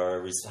people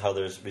are how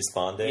they're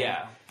responding?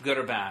 Yeah, good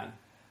or bad.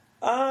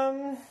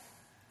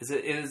 Is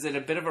it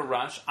a bit of a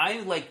rush? I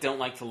don't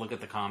like to look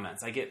at the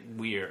comments. I get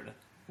weird.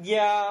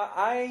 Yeah,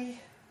 I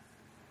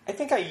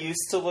think I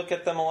used to look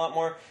at them a lot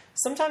more.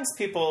 Sometimes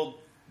people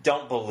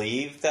don't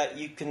believe that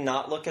you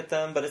cannot look at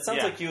them, but it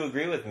sounds like you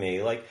agree with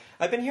me. Like,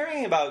 I've been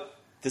hearing about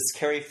this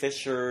Carrie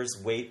Fisher's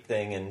weight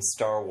thing in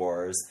Star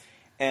Wars,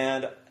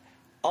 and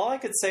all I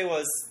could say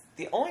was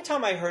the only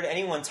time I heard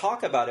anyone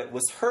talk about it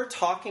was her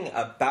talking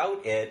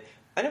about it.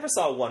 I never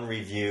saw one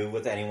review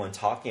with anyone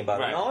talking about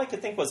it, and all I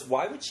could think was,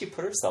 why would she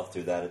put herself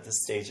through that at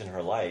this stage in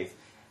her life?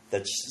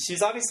 That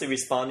she's obviously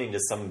responding to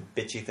some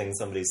bitchy thing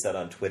somebody said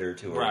on Twitter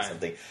to her or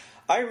something.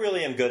 I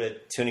really am good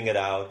at tuning it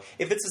out.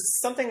 If it's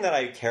something that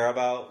I care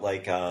about,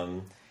 like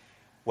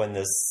when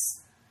this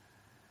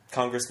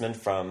congressman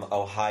from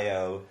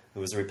Ohio, who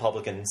was a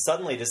Republican,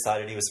 suddenly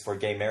decided he was for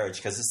gay marriage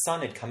because his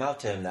son had come out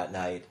to him that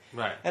night.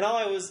 Right. And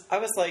I was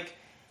like,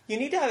 you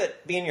need to have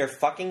it be in your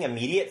fucking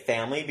immediate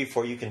family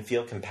before you can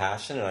feel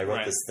compassion. And I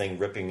wrote this thing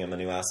ripping him a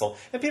new asshole.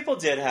 And people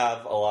did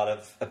have a lot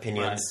of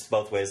opinions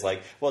both ways.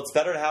 Like, well, it's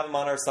better to have him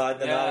on our side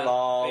than not at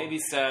all. Baby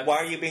steps. Why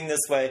are you being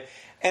this way?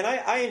 And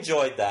I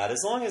enjoyed that,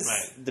 as long as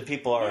the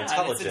people are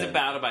intelligent. And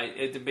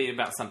it's a debate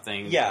about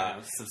something. Yeah,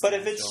 but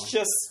if it's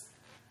just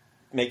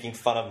making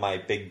fun of my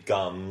big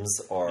gums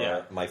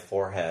or my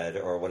forehead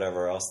or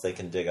whatever else they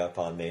can dig up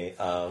on me.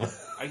 Are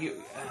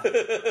you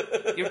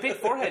your big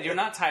forehead? You're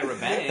not Tyra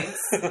Banks.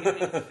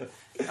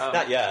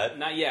 Not yet.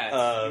 Not yet.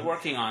 You're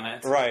working on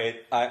it, right?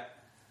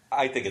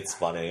 I think it's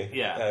funny.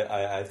 Yeah,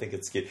 I think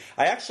it's cute.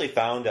 I actually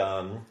found.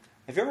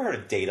 Have you ever heard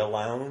of Data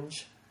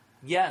Lounge?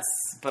 Yes,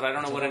 but I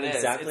don't know what it is.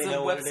 Exactly it's a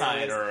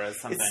website or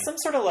something. It's some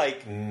sort of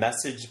like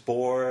message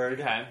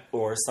board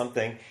or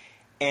something.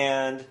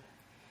 And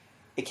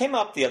it came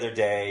up the other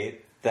day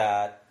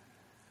that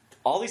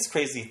all these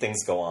crazy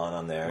things go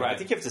on there. Right. I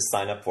think you have to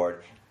sign up for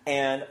it.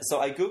 And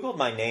so I Googled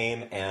my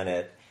name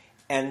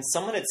and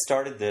someone had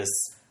started this,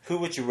 who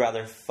would you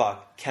rather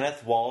fuck,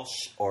 Kenneth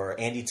Walsh or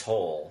Andy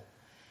Toll?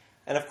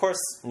 And of course,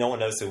 no one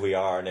knows who we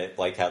are, and it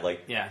had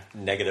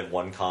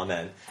 -1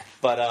 comment.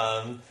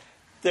 But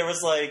there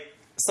was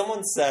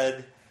someone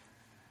said,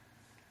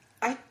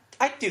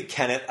 I'd do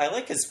Kenneth. I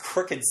like his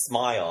crooked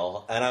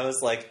smile. And I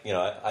was like,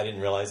 I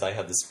didn't realize I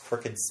had this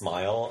crooked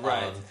smile.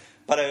 Right.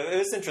 But it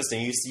was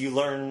interesting. You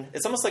learn,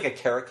 it's almost like a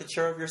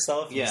caricature of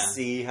yourself. You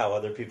see how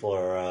other people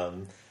are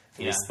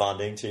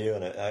responding to you,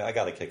 and I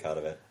got a kick out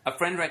of it. A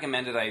friend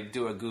recommended I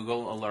do a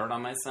Google alert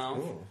on myself.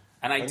 Ooh.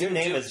 And your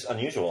name is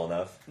unusual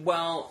enough.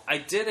 Well, I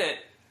did it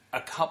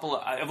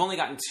I've only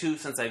gotten 2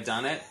 since I've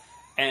done it.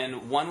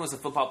 And one was a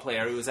football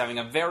player who was having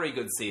a very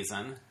good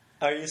season.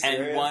 Are you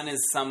serious? And one is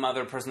some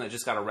other person that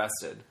just got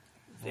arrested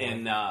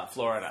in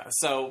Florida.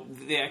 So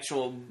the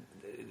actual...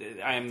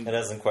 It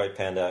hasn't quite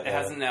panned out yet. It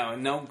hasn't,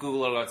 no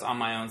Google alerts on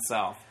my own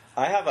self.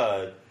 I have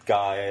a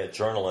guy, a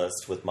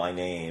journalist, with my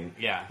name.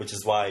 Yeah. Which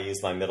is why I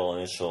use my middle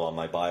initial on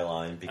my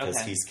byline, because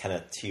he's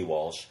Kenneth T.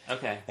 Walsh.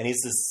 Okay. And he's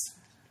this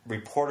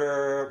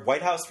reporter,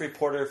 White House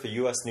reporter for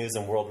U.S. News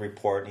and World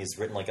Report, and he's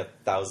written like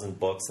 1,000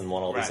 books and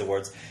won all these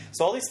awards.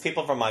 So all these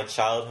people from my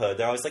childhood,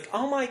 they're always like,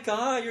 "Oh my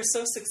God, you're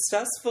so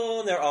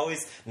successful," and they're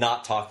always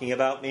not talking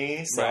about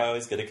me. So I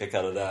always get a kick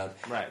out of that.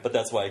 Right. But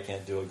that's why I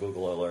can't do a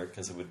Google alert,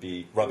 because it would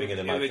be rubbing it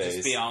in my face. It would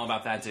just be all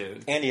about that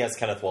dude. And he has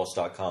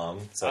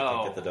KennethWalsh.com, so I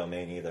can't get the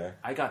domain either.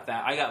 I got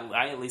that.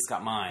 I at least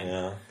got mine.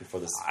 Yeah, before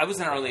this. I was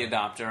an early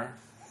adapter.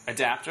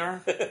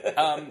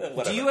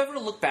 Do you ever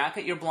look back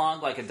at your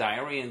blog like a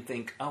diary and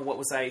think, "Oh, what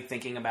was I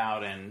thinking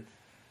about in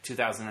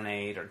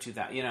 2008 or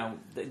 2000?" You know,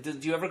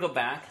 did you ever go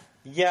back?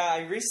 Yeah,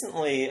 I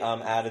recently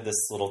added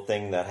this little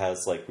thing that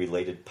has like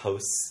related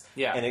posts.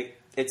 Yeah, and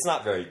it's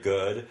not very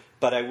good,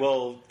 but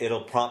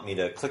it'll prompt me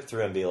to click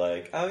through and be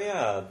like, "Oh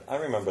yeah, I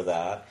remember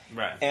that."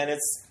 Right, and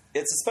it's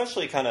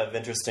especially kind of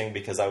interesting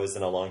because I was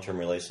in a long-term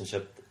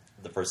relationship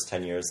the first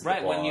 10 years of the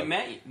blog.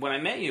 When I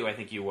met you, I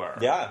think you were.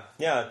 Yeah.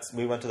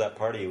 We went to that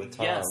party with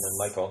Tom and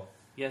Michael.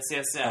 Yes.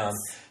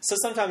 So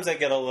sometimes I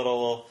get a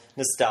little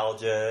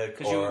nostalgic.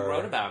 Because you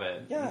wrote about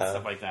it and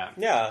stuff like that.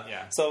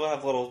 Yeah. So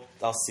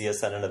I'll see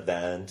us at an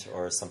event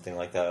or something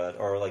like that,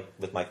 or like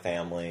with my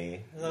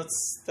family.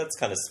 That's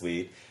kind of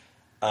sweet.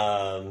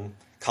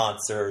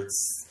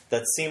 Concerts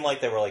that seemed like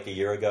they were like a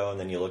year ago, and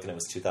then you look and it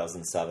was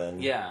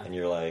 2007. Yeah. And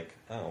you're like,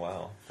 oh,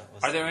 wow.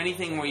 Are there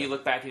anything where you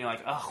look back and you're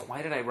like, oh,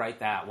 why did I write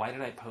that? Why did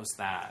I post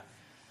that?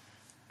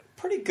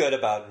 Pretty good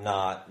about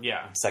not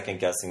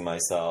second-guessing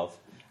myself.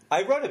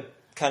 I wrote a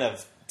kind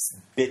of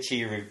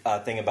bitchy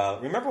thing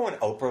about, remember when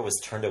Oprah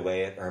was turned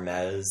away at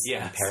Hermes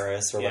in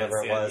Paris or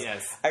whatever it was?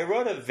 Yes. I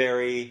wrote a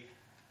very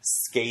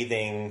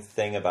scathing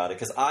thing about it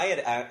because I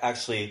had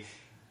actually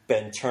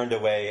been turned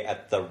away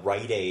at the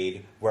Rite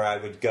Aid where I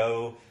would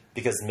go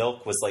because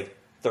milk was like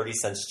 30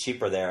 cents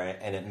cheaper there,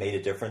 and it made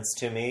a difference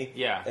to me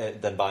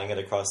than buying it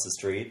across the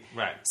street.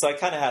 Right. So I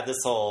kind of had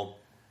this whole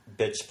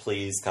bitch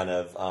please kind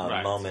of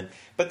moment.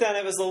 But then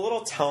it was a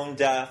little tone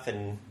deaf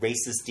and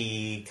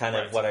racist-y kind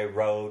of what I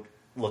wrote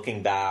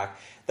looking back.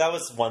 That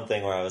was one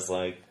thing where I was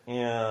like,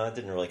 yeah, it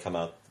didn't really come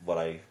out what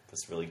I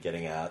was really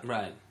getting at.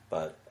 Right.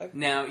 But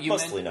now,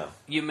 mostly no.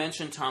 You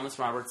mentioned Thomas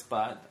Roberts'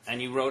 butt,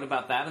 and you wrote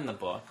about that in the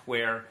book,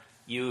 where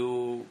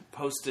you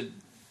posted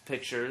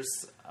pictures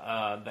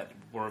that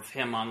were of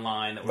him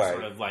online that were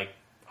sort of like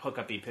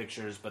hookup-y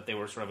pictures, but they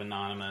were sort of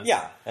anonymous.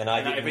 Yeah, and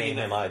I didn't name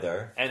him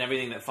either. And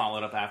everything that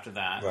followed up after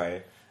that.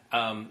 Right.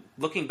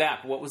 Looking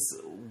back, would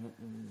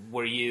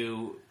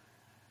you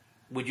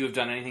have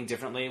done anything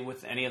differently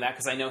with any of that?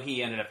 Because I know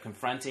he ended up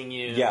confronting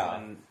you.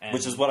 Yeah, and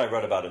which is what I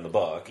wrote about in the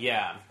book.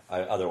 Yeah.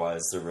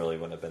 Otherwise, there really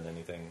wouldn't have been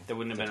anything. There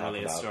wouldn't have been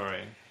really a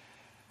story.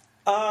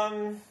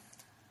 The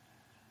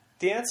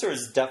answer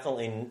is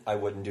definitely I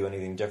wouldn't do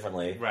anything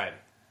differently. Right.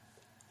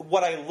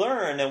 What I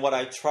learned and what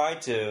I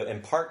tried to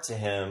impart to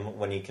him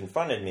when he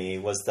confronted me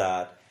was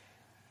that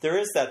there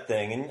is that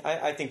thing, and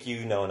I think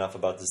you know enough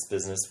about this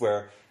business,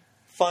 where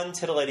fun,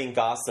 titillating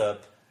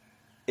gossip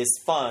is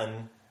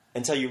fun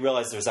until you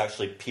realize there's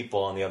actually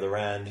people on the other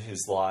end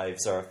whose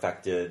lives are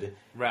affected.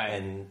 Right.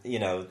 And,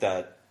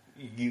 that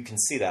you can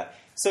see that.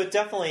 So it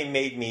definitely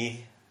made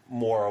me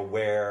more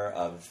aware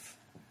of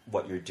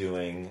what you're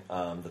doing,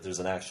 that there's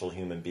an actual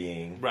human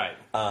being. Right.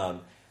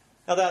 Now,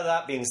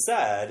 that being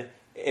said,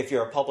 if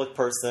you're a public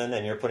person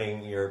and you're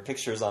putting your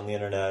pictures on the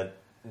internet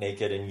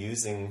naked and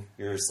using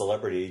your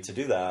celebrity to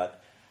do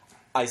that,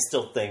 I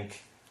still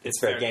think it's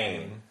fair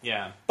game.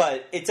 Yeah.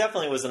 But it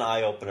definitely was an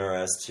eye-opener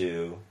as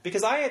to...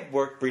 Because I had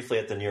worked briefly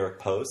at the New York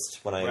Post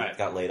when I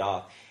got laid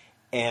off.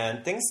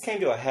 And things came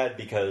to a head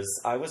because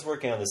I was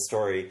working on this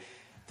story.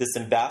 This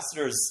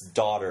ambassador's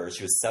daughter,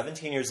 she was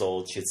 17 years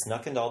old. She had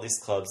snuck into all these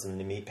clubs in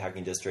the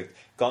meatpacking district,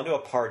 gone to a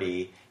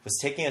party, was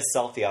taking a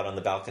selfie out on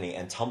the balcony,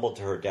 and tumbled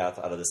to her death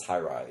out of this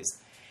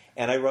high-rise.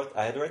 And I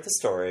had to write the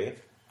story.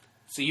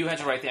 So you had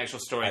to write the actual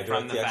story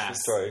from the actual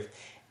story.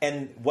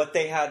 And what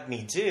they had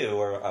me do,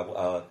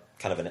 or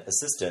kind of an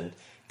assistant,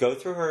 go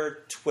through her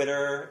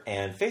Twitter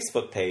and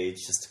Facebook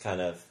page just to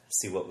kind of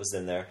see what was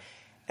in there.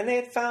 And they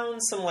had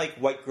found some, like,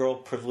 white girl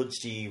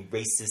privileged-y,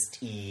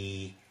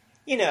 racist-y,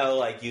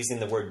 like using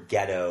the word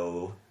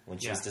ghetto when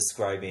she was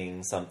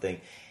describing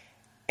something.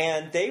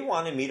 And they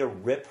wanted me to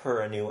rip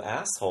her a new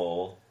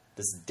asshole,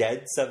 this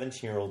dead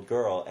 17-year-old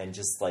girl, and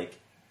just, like,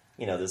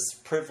 this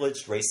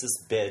privileged,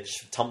 racist bitch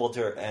tumbled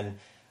to her, and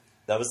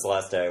that was the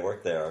last day I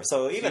worked there.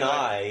 So even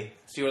So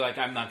you were like,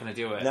 I'm not going to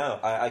do it. No,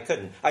 I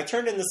couldn't. I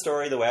turned in the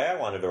story the way I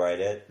wanted to write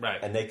it, right?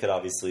 And they could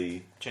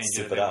obviously change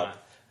soup it up.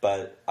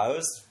 But I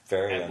was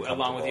very uncomfortable.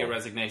 Along with your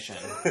resignation.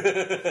 Well,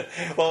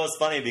 it was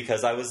funny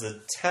because I was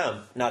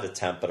not a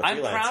temp, but a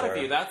freelancer. I'm proud of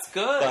you. That's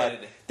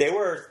good.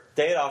 But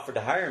they had offered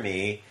to hire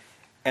me,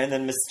 and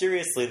then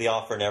mysteriously the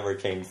offer never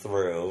came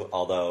through,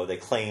 although they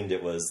claimed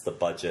it was the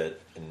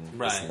budget and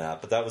this and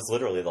that. But that was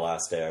literally the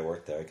last day I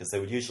worked there, because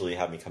they would usually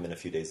have me come in a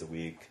few days a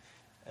week,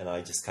 and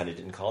I just kind of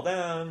didn't call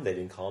them, they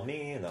didn't call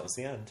me, and that was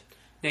the end.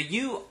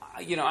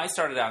 Now I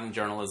started out in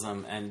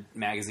journalism and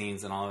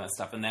magazines and all of that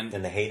stuff, and then...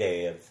 In the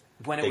heyday of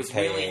when it was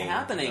really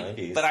happening.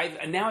 90s. But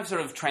I've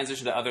sort of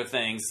transitioned to other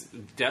things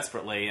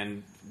desperately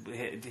and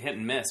hit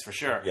and miss for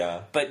sure.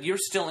 Yeah. But you're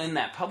still in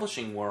that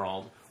publishing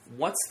world.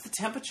 What's the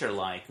temperature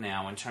like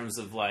now in terms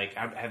of like,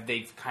 have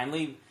they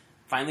finally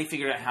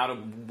figured out how to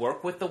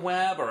work with the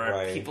web, or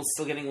are people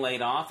still getting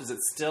laid off? Is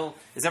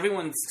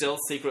everyone still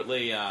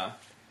secretly,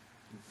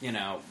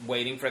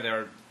 waiting for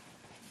their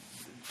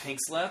pink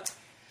slip?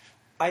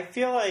 I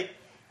feel like,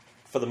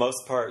 for the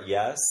most part,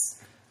 yes.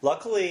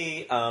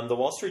 Luckily, the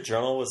Wall Street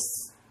Journal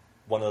was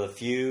one of the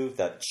few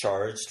that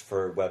charged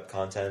for web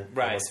content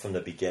almost from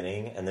the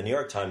beginning, and the New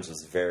York Times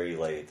was very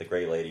late. The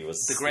Gray Lady was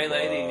The Gray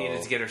Lady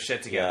needed to get her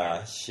shit together.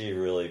 Yeah, she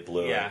really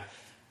blew it.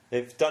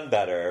 They've done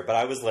better, but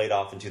I was laid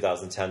off in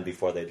 2010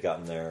 before they'd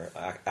gotten their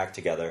act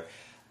together.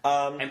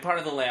 And part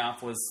of the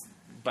layoff was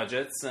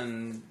budgets,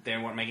 and they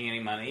weren't making any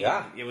money.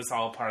 Yeah. It was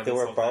all part of this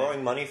whole thing. They were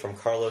borrowing money from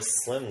Carlos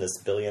Slim, this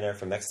billionaire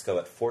from Mexico,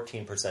 at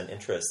 14%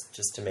 interest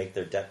just to make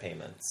their debt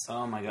payments.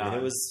 Oh, my God. I mean,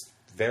 it was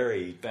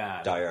very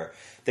bad. Dire.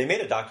 They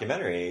made a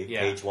documentary,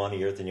 Page One, a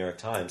year at the New York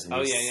Times, and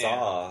you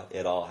saw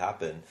it all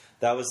happen.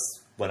 That was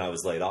when I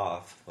was laid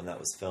off, when that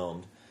was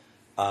filmed.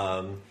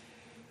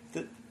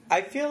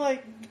 I feel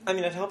like,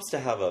 it helps to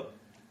have a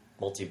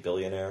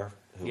multi-billionaire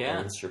who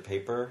owns your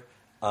paper.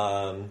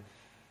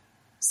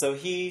 So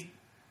he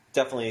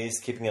definitely is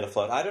keeping it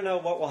afloat. I don't know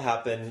what will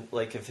happen,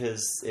 like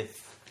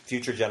if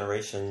future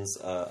generations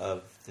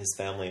of his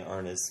family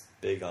aren't as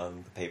big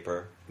on the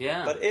paper.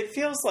 Yeah. But it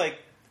feels like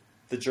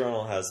the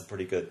Journal has a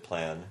pretty good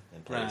plan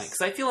in place. Right,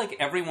 because I feel like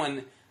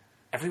everyone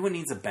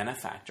needs a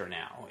benefactor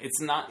now. It's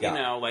not,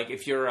 like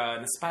if you're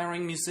an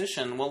aspiring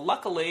musician, well,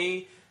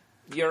 luckily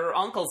your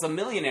uncle's a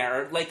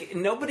millionaire. Like,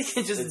 nobody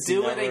can just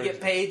do it and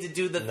get paid to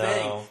do the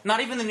thing. Not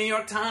even the New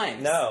York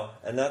Times. No,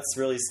 and that's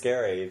really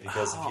scary,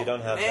 because if you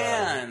don't have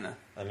that,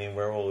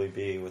 where will we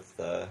be with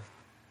the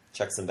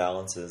checks and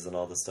balances and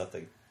all the stuff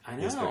that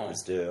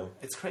newspapers do?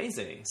 It's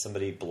crazy.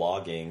 Somebody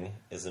blogging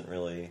isn't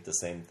really the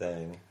same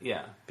thing.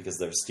 Yeah. Because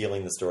they're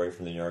stealing the story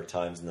from the New York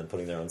Times and then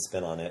putting their own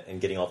spin on it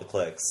and getting all the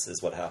clicks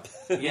is what happens.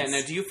 Yeah,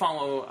 now do you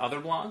follow other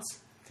blogs?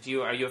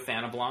 Are you a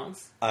fan of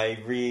blogs? I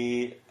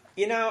read...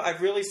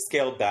 I've really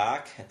scaled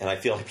back, and I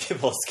feel like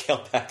people have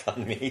scaled back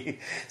on me.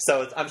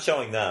 So I'm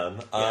showing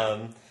them.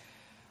 Yeah.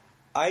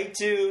 I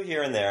do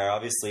here and there.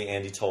 Obviously,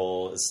 Andy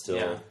Toll is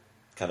still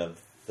kind of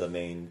the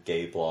main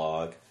gay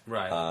blog.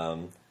 Right.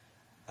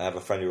 I have a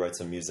friend who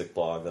writes a music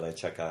blog that I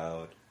check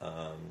out.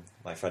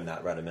 My friend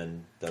Nat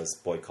Redeman does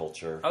boy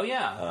culture. Oh,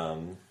 yeah.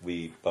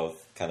 We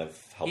both kind of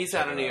help. He's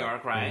out of New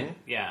York, right?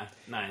 Mm-hmm. Yeah,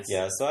 nice.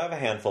 Yeah, so I have a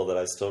handful that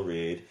I still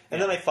read.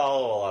 And then I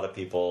follow a lot of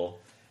people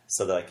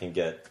so that I can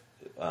get...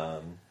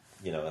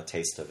 a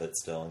taste of it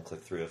still and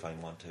click through if I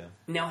want to.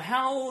 Now,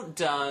 how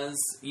does...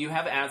 You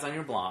have ads on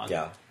your blog.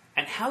 Yeah.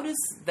 And how does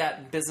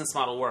that business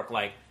model work?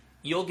 Like,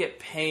 you'll get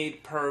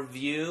paid per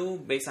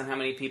view based on how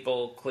many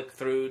people click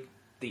through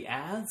the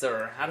ads,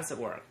 or how does it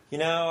work?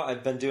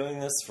 I've been doing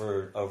this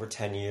for over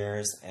 10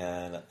 years,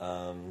 and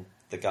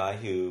the guy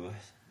who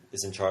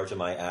is in charge of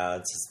my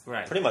ads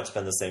has pretty much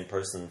been the same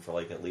person for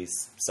like at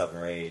least 7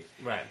 or 8.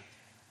 Right.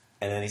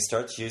 And then he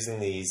starts using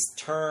these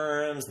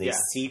terms, these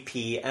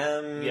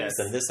CPMs,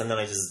 and this, and then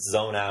I just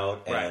zone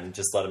out and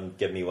just let him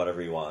give me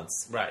whatever he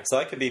wants. Right. So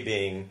I could be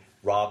being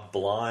robbed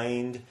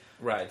blind,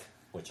 right?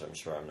 Which I'm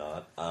sure I'm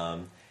not.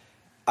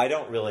 I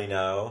don't really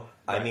know.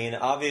 Right.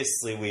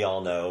 Obviously, we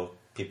all know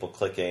people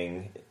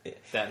clicking.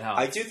 That helps.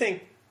 I do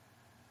think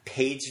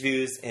page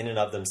views in and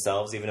of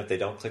themselves, even if they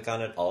don't click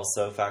on it,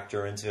 also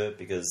factor into it,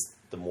 because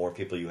the more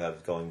people you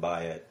have going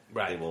by it,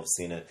 they will have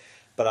seen it.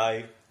 But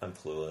I'm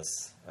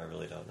clueless. I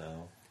really don't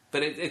know.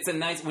 But it's a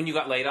nice... When you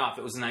got laid off,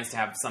 it was nice to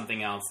have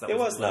something else that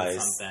was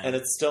nice. Something. And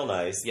it's still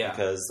nice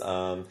because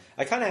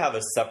I kind of have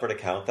a separate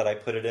account that I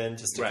put it in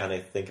just to kind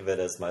of think of it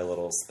as my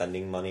little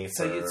spending money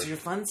for... So it's your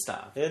fun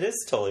stuff. It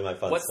is totally my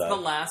fun stuff. What's the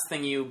last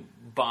thing you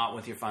bought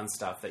with your fun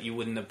stuff that you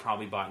wouldn't have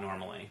probably bought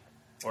normally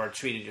or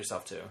treated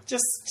yourself to?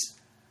 Just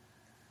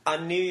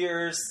on New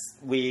Year's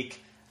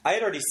week... I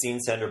had already seen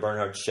Sandra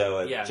Bernhard's show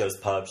at Joe's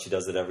Pub. She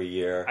does it every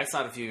year. I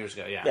saw it a few years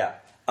ago, Yeah.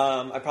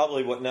 I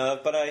probably wouldn't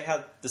have, but I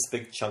had this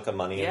big chunk of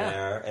money in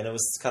there, and it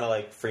was kind of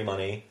like free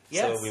money.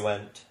 Yes. So we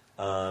went,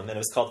 and it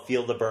was called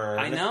Feel the Burn.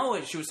 I know.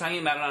 She was talking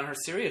about it on her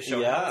Sirius show.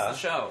 Yeah. How was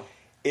the show?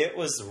 It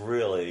was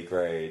really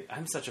great.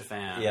 I'm such a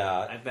fan.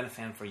 Yeah. I've been a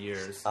fan for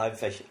years.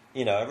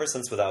 Ever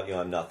since Without You,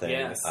 I'm Nothing,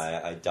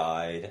 I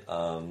died.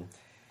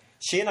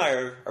 She and I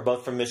are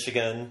both from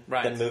Michigan,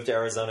 then moved to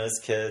Arizona as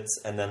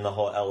kids, and then the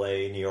whole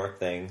LA, New York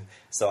thing.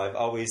 So I've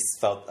always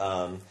felt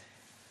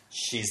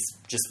she's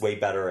just way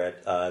better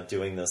at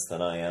doing this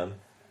than I am.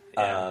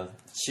 Yeah.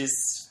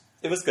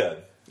 It was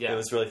good. Yeah. It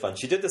was really fun.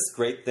 She did this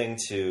great thing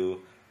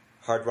to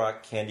Hard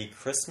Rock Candy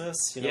Christmas.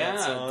 You know that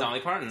song?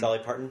 Dolly Parton. Dolly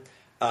Parton.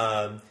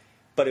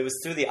 But it was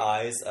through the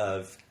eyes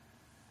of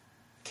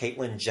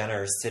Caitlyn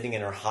Jenner sitting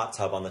in her hot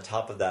tub on the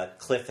top of that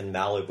cliff in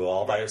Malibu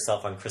all by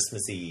herself on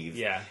Christmas Eve.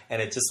 Yeah.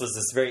 And it just was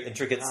this very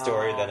intricate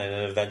story that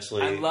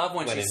eventually I love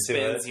when went she into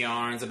spins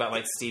yarns about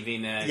like Stevie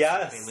Nicks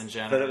yes, and Caitlyn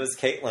Jenner. but it was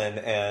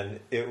Caitlyn, and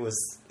it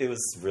was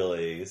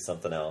really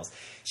something else.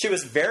 She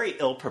was very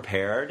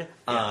ill-prepared.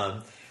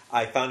 Yeah.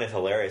 I found it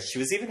hilarious. She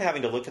was even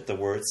having to look at the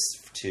words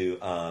to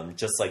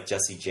Just Like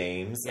Jesse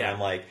James. And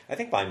I'm like, I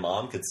think my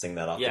mom could sing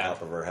that off the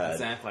top of her head.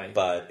 Exactly.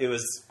 But it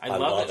was... I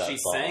love that she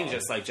sang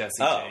Just Like Jesse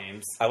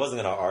James. I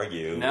wasn't going to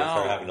argue with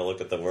her having to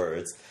look at the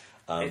words.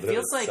 It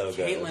feels like so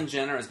Caitlyn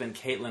Jenner has been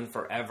Caitlyn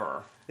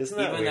forever. Isn't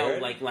that Even weird?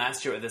 though, like,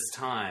 last year at this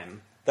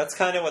time... That's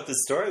kind of what the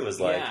story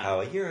was like.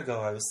 How a year ago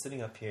I was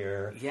sitting up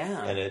here.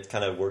 Yeah. And it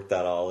kind of worked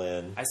that all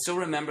in. I still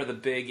remember the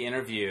big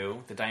interview,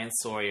 the Diane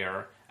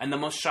Sawyer... And the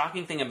most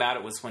shocking thing about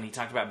it was when he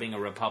talked about being a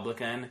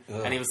Republican,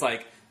 and he was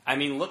like, I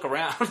mean, look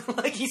around.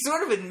 Like, he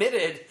sort of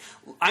admitted,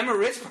 I'm a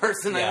rich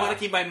person, I want to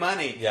keep my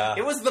money. Yeah.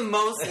 It was the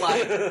most,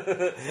 like,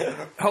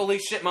 holy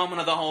shit moment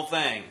of the whole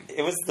thing.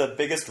 It was the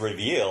biggest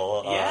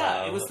reveal.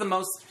 Yeah, it was the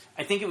most,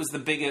 I think it was the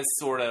biggest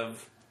sort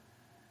of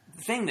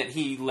thing that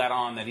he let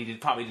on that he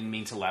probably didn't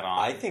mean to let on.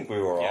 I think we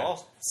were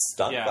all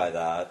stunned by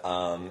that,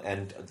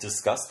 and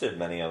disgusted,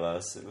 many of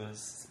us. It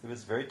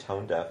was very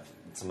tone-deaf,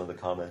 some of the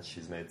comments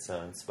she's made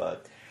since,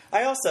 but...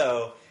 I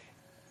also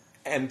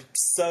am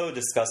so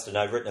disgusted, and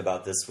I've written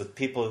about this, with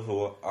people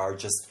who are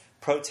just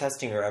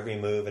protesting her every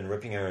move and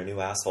ripping her a new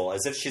asshole,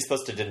 as if she's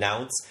supposed to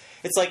denounce.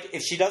 It's like,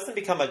 if she doesn't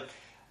become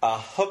a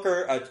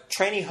hooker, a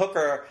trainee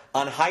hooker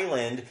on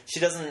Highland, she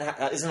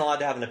isn't allowed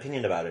to have an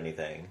opinion about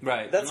anything.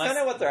 Right. That's kind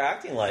of what they're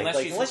acting like.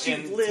 Unless she's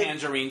in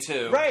Tangerine,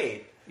 too.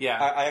 Right.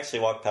 Yeah. I actually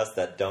walked past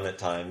that donut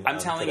time. I'm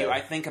telling you,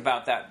 I think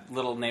about that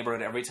little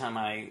neighborhood every time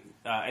I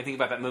think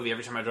about that movie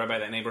every time I drive by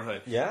that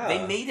neighborhood. Yeah.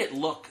 They made it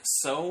look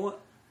so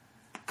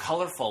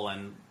colorful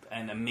and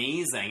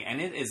amazing, and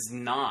it is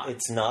not.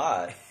 It's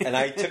not. And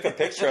I took a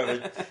picture of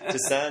it to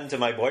send to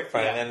my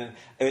boyfriend, and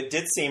it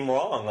did seem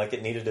wrong. Like,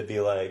 it needed to be,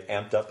 like,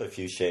 amped up a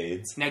few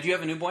shades. Now, do you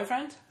have a new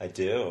boyfriend? I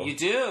do. You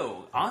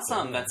do?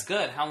 Awesome. That's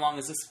good. How long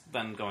has this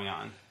been going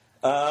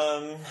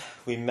on?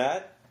 We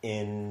met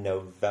in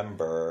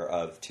November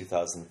of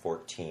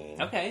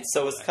 2014. Okay.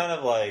 So it's kind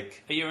of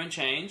like... A year and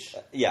change?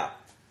 Yeah.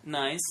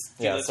 Nice.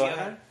 Do you live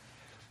together?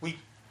 We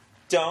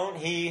don't.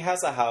 He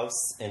has a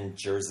house in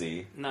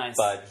Jersey. Nice.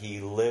 But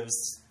he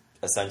lives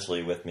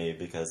essentially with me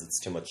because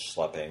it's too much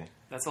schlepping.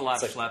 That's a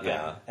lot of schlepping.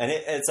 Yeah. And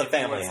it's a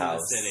family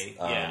house city.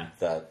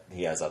 that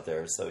he has out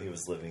there. So he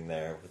was living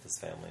there with his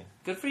family.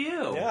 Good for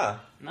you. Yeah.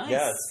 Nice.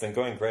 Yeah, it's been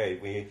going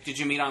great. Did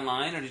you meet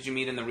online or did you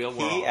meet in the real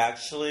world? He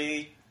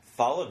actually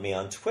followed me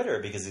on Twitter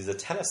because he's a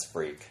tennis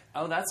freak.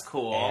 Oh, that's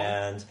cool.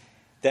 And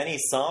then he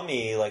saw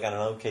me like on an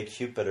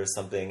OkCupid or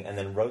something, and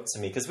then wrote to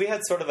me because we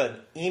had sort of an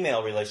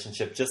email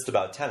relationship just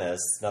about tennis,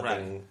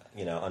 nothing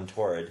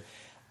untoward.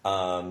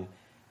 And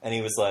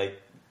he was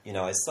like,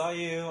 I saw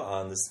you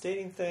on this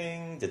dating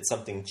thing. Did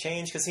something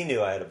change? Because he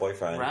knew I had a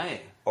boyfriend,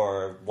 right?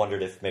 Or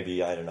wondered if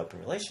maybe I had an open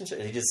relationship.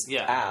 He just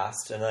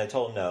asked, and I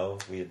told him no.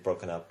 We had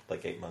broken up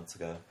like 8 months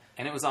ago,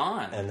 and it was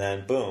on. And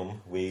then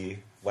boom, we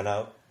went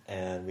out.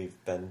 And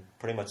we've been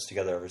pretty much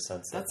together ever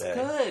since that day.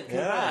 That's good.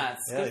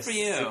 Congrats. Yeah, good for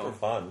you. Super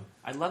fun.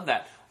 I love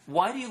that.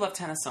 Why do you love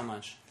tennis so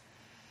much?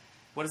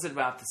 What is it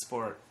about the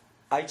sport?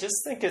 I just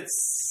think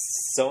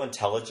it's so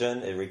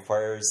intelligent. It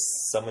requires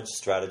so much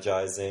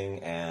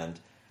strategizing, and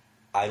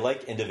I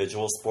like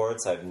individual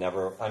sports.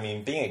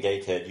 Being a gay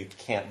kid, you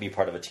can't be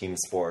part of a team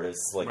sport.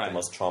 It's like the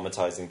most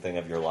traumatizing thing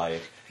of your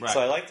life. Right.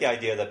 So I like the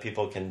idea that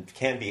people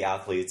can be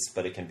athletes,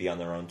 but it can be on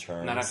their own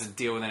terms. Not have to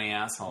deal with any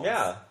assholes.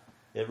 Yeah.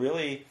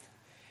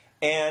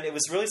 And it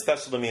was really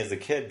special to me as a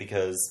kid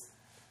because,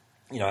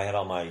 I had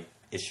all my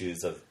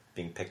issues of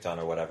being picked on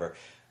or whatever.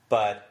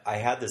 But I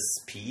had this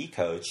PE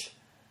coach,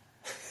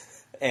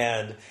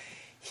 and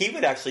he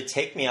would actually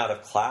take me out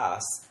of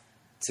class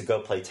to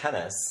go play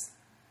tennis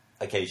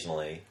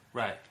occasionally.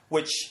 Right.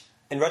 Which,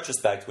 in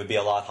retrospect, would be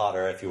a lot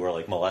hotter if you were,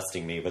 like,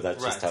 molesting me, but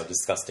that's just how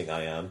disgusting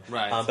I am.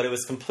 Right. But it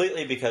was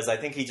completely because I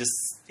think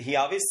he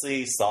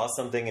obviously saw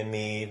something in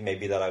me,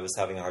 maybe that I was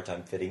having a hard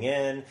time fitting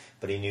in,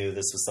 but he knew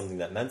this was something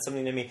that meant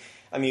something to me.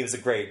 I mean, he was a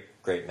great,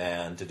 great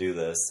man to do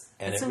this.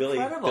 And it's it really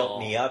incredible. built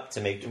me up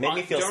to make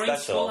me feel during special. During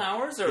school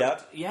hours? Or,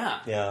 yep.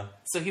 Yeah.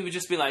 So he would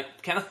just be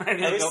like, can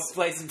I go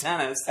play some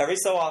tennis? Every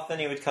so often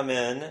he would come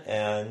in,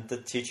 and the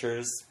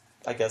teachers,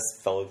 I guess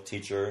fellow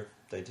teacher,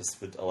 they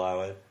just would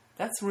allow it.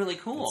 That's really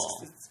cool.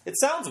 It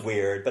sounds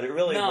weird, but it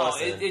really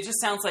wasn't. No, it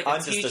just sounds like I'm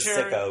a teacher. Just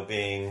a sicko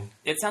being...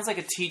 It sounds like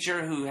a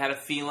teacher who had a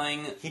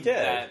feeling... He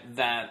did.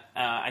 That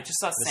I just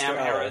saw Sam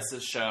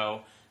Harris's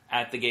show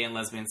at the Gay and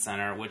Lesbian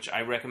Center, which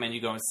I recommend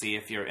you go and see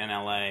if you're in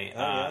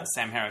LA.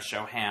 Sam Harris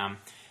show, Ham.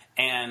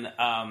 And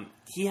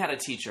he had a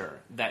teacher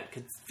that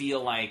could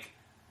feel like...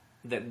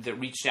 That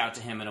reached out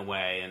to him in a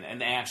way,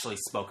 and they actually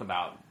spoke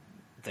about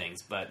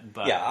things, but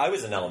yeah, I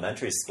was in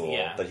elementary school,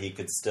 but he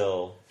could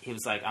still... He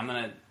was like,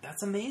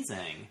 that's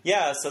amazing.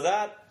 Yeah, so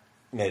that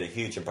made a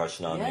huge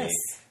impression on me.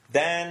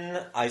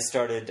 Then I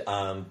started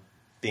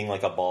being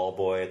like a ball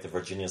boy at the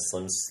Virginia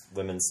Slims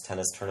women's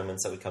tennis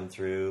tournaments that would come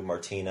through.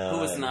 Martina. Who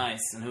was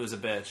nice and who was a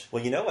bitch?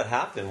 Well, you know what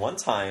happened? One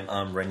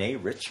time, Renee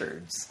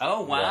Richards.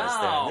 Oh, wow. Was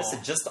there. And this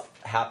had just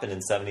happened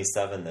in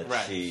 77 that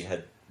right. she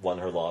had won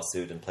her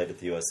lawsuit and played at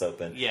the U.S.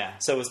 Open. Yeah.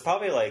 So it was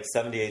probably like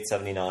 78,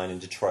 79 in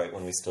Detroit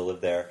when we still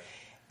lived there.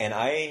 And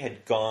I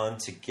had gone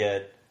to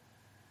get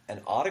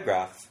an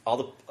autograph.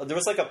 There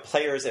was like a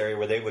players area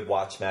where they would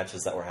watch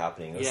matches that were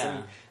happening. It was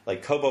in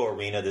like Cobo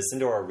Arena, this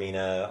indoor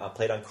arena. I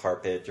played on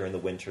carpet during the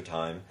winter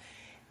time.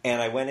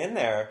 And I went in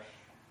there,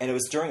 and it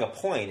was during a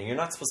point, and you're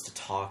not supposed to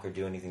talk or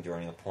do anything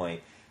during a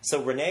point.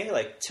 So Renee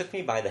like took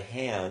me by the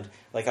hand,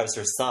 like I was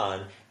her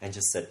son, and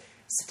just said,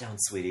 "Sit down,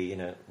 sweetie,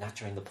 not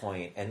during the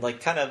point." And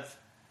like kind of,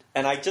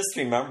 and I just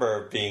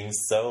remember being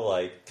so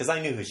like, because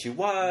I knew who she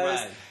was.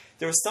 Right.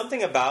 There was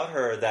something about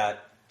her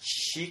that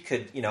she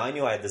could, I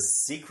knew I had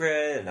this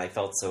secret, and I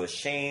felt so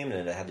ashamed,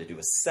 and it had to do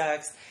with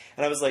sex.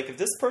 And I was like, if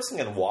this person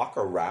can walk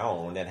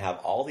around and have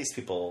all these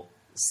people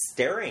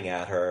staring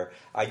at her,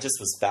 I just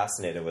was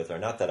fascinated with her.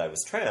 Not that I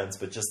was trans,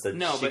 but just that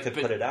she could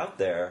put it out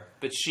there.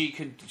 But she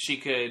could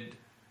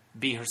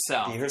be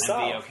herself. Be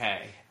herself. And be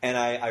okay. And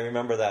I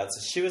remember that. So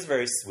she was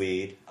very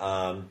sweet.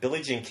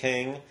 Billie Jean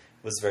King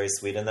was very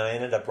sweet. And then I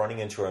ended up running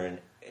into her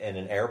in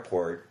an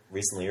airport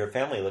recently. Her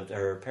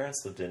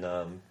parents lived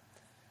in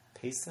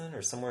Payson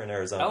or somewhere in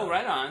Arizona. Oh,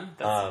 right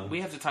on. We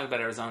have to talk about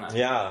Arizona.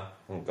 Yeah.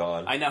 Oh,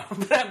 God. I know.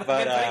 but I'm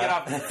putting it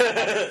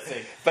off.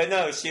 But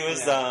no, she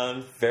was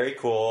very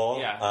cool.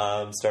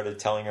 Yeah. Started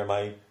telling her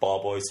my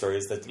ball boy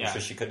stories that I'm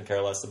sure she couldn't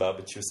care less about,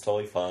 but she was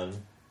totally fun.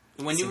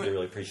 When seemed to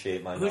really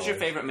appreciate my Who's knowledge. your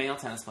favorite male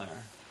tennis player?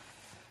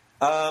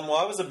 Well,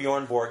 I was a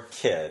Bjorn Borg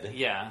kid.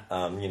 Yeah.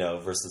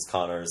 Versus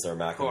Connors or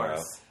McEnroe. Of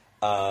course.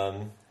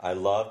 I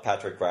love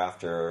Patrick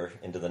Rafter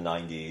into the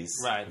 90s.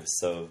 Right. He was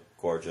so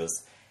gorgeous.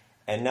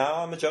 And now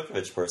I'm a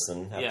Djokovic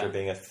person after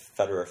being a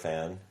Federer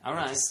fan. All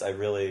right. I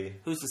really...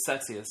 Who's the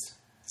sexiest?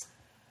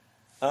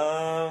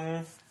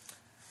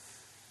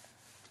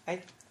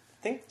 I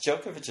think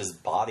Djokovic's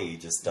body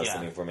just does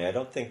something for me. I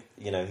don't think,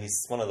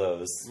 he's one of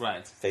those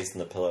face in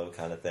the pillow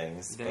kind of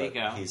things. There you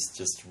go. He's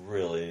just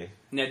really...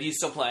 Now, do you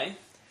still play?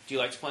 Do you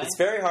like to play? It's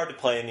very hard to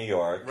play in New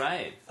York.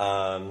 Right.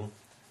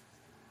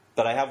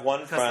 But I have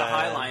one friend... Because the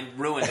High Line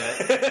ruined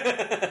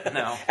it.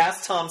 No.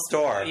 Ask Tom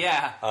Storr.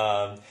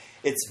 Yeah.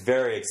 It's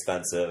very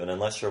expensive, and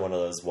unless you're one of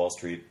those Wall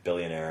Street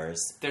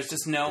billionaires... There's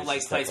just no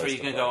place where you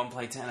can go and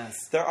play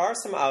tennis. There are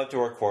some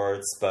outdoor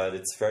courts, but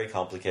it's very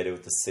complicated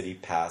with the city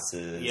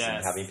passes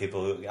and having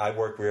people who... I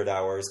work weird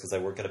hours because I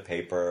work at a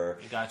paper.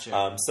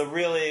 Gotcha. So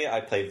really,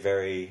 I play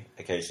very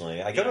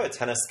occasionally. I go to a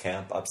tennis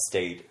camp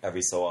upstate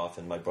every so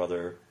often. My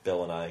brother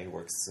Bill and I, who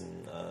works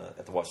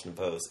at the Washington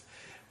Post,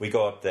 we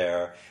go up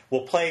there.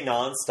 We'll play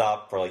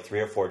nonstop for like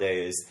 3 or 4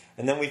 days,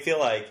 and then we feel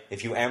like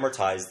if you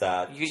amortize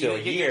that to a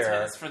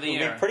year, it'll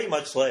be pretty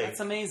much like that's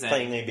amazing.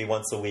 Playing maybe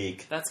once a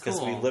week. That's cool.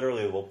 Because we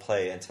literally will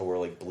play until we're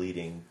like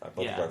bleeding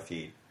both of our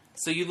feet.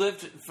 So you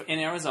lived in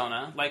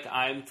Arizona, like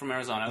I'm from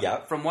Arizona.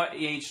 Yeah. From what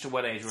age to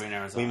what age were you in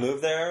Arizona? We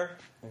moved there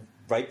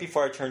right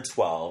before I turned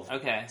 12.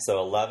 Okay. So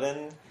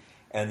 11,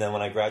 and then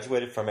when I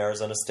graduated from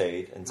Arizona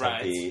State in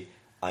Tempe,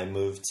 I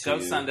moved to... Go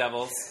Sun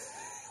Devils.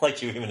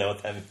 Like you even know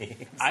what that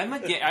means.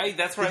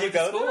 That's where I went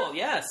to school. There?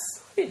 Yes.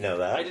 I didn't know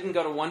that. I didn't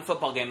go to one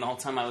football game the whole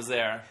time I was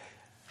there.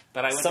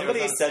 But I went Somebody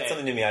to said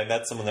something to me. I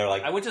met someone. They're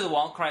like, I went to the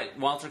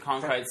Walter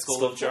Cronkite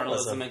School of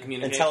Journalism and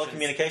Communication. And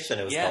Telecommunication,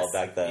 it was called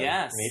back then.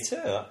 Yes. Me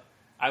too.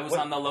 I was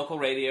on the local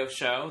radio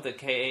show, the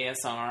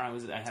KASR.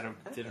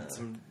 I did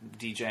some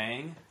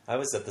DJing. I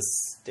was at the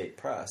State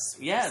Press.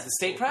 Yeah, the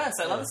State Press.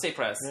 I love the State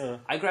Press. Yeah.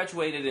 I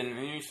graduated in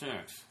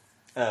 86.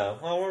 Oh,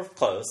 well, we're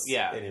close.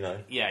 Yeah.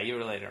 89. Yeah, you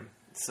were later.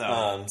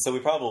 So we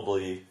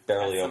probably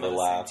barely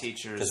overlapped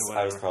because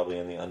I was probably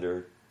in the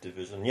under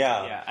division.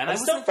 Yeah, and I'm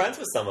still friends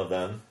with some of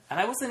them. And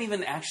I wasn't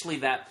even actually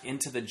that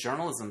into the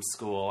journalism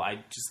school. I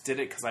just did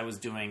it because I was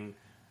doing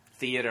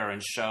theater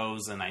and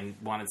shows, and I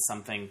wanted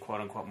something quote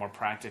unquote more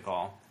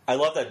practical. I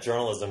love that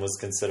journalism was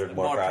considered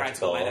more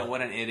practical. I know,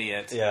 what an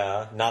idiot.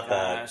 Yeah, not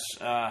Gosh,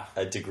 that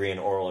a degree in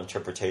oral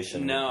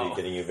interpretation would be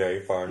getting you very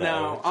far now.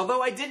 No,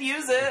 although I did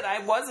use it. I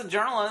was a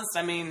journalist.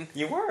 I mean...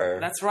 You were.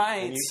 That's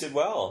right. And you did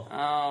well.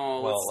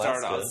 Oh,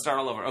 let's start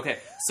all over. Okay,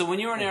 so when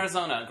you were in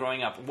Arizona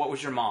growing up, what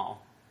was your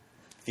mall?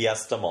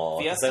 Fiesta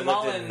Mall. Fiesta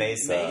Mall in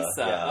Mesa.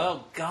 Yeah.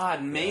 Oh,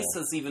 God,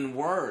 Mesa's even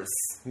worse.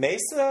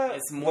 Mesa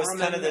was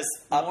kind of this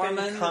Mormon.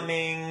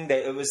 up-and-coming...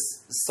 It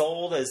was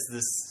sold as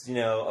this,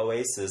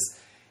 oasis...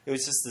 It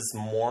was just this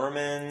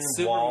Mormon,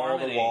 super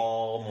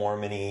wall-to-wall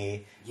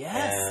Mormon-y.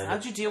 Yes.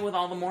 How'd you deal with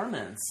all the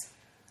Mormons?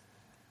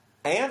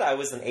 And I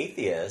was an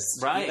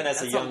atheist, even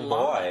as a young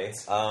boy.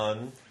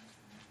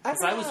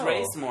 Because I was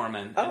raised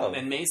Mormon,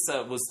 and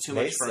Mesa was too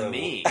much for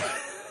me.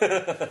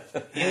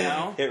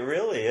 It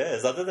really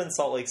is. Other than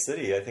Salt Lake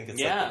City, I think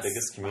it's like the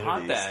biggest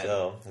community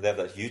still. They have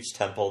that huge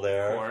temple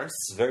there. Of course.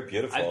 It's very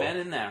beautiful. I've been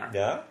in there.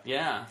 Yeah?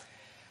 Yeah.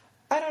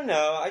 I don't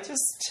know.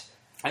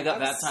 I got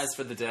baptized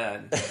for the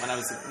dead when I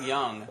was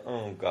young.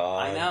 Oh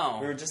God! I know.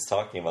 We were just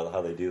talking about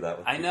how they do that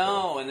with people. I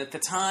know, and at the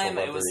time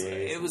it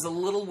was a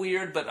little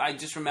weird, but I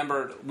just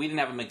remember we didn't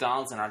have a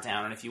McDonald's in our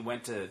town, and if you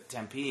went to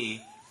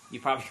Tempe, you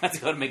probably got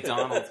to go to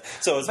McDonald's.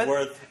 So it's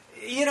worth.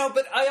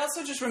 But I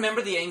also just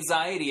remember the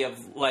anxiety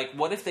of, like,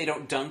 what if they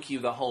don't dunk you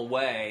the whole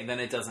way, then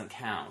it doesn't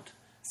count.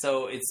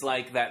 So it's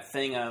like that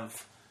thing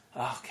of,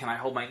 oh, can I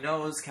hold my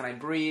nose? Can I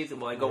breathe?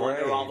 Will I go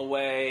under all the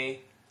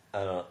way?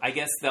 I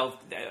guess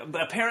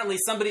apparently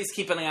somebody's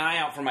keeping an eye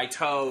out for my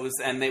toes,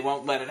 and they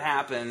won't let it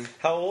happen.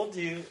 How old are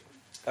you?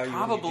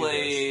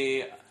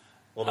 Probably.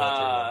 Well,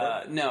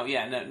 not no,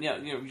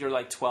 you're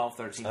like 12,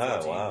 13,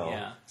 14. Oh, wow.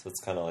 Yeah. So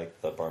it's kind of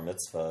like the bar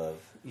mitzvah of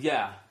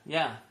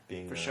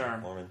being for sure.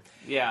 Mormon.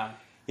 Yeah.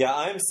 Yeah,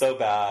 I'm so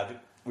bad.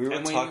 We were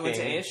and when talking. You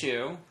went to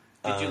ASU,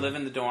 did you live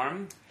in the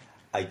dorm?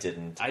 I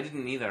didn't. I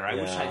didn't either. I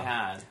wish I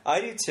had.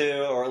 I do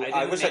too, or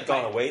I wish I'd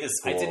gone away to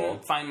school. I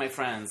didn't find my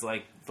friends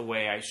like the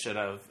way I should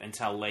have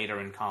until later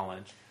in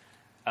college.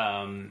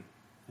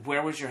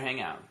 Where was your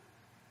hangout?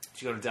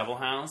 Did you go to Devil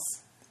House?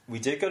 We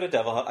did go to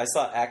Devil House. I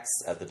saw X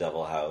at the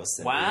Devil House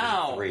in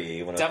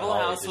 83. When Devil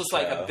House was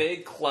like a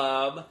big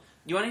club.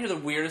 You want to hear the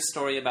weirdest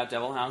story about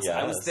Devil House? Yes.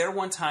 I was there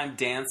one time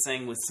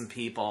dancing with some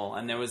people,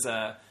 and there was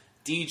a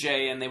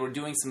DJ, and they were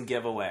doing some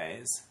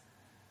giveaways.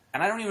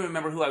 And I don't even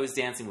remember who I was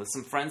dancing with.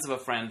 Some friends of a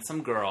friend,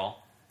 some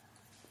girl.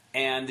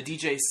 And the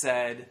DJ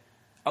said,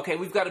 okay,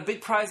 we've got a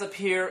big prize up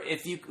here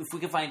if we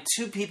can find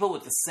 2 people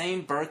with the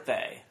same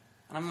birthday.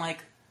 And I'm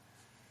like,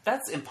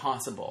 that's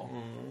impossible.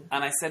 Mm-hmm.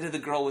 And I said to the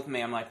girl with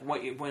me, I'm like,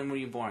 when were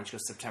you born? She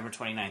goes, September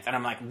 29th. And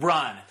I'm like,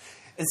 run.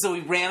 And so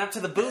we ran up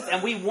to the booth,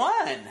 and we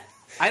won.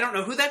 I don't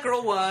know who that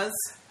girl was.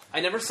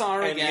 I never saw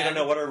her again. And you don't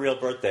know what her real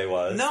birthday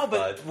was. No,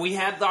 but we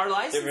had our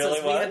licenses. It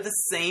really was? We had the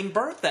same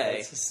birthday.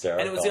 That's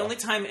hysterical. And it was the only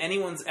time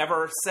anyone's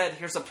ever said,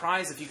 here's a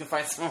prize if you can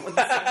find someone with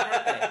the same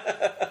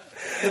birthday.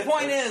 The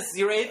point is,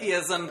 your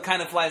atheism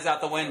kind of flies out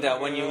the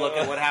window when you look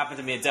at what happened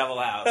to me at Devil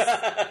House.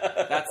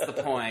 That's the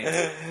point.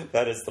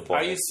 That is the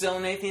point. Are you still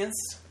an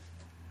atheist?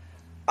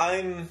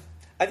 I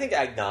think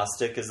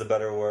agnostic is a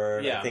better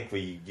word. Yeah. I think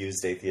we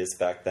used atheist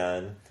back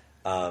then.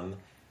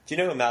 Do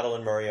you know who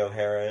Madeline Murray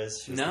O'Hara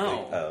is?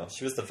 No.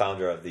 She was the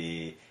founder of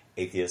the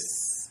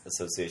Atheist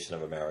Association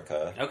of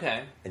America.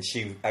 Okay. And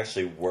she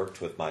actually worked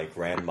with my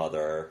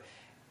grandmother,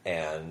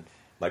 and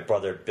my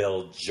brother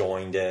Bill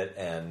joined it,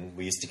 and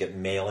we used to get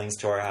mailings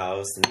to our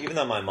house. And even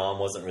though my mom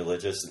wasn't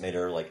religious, it made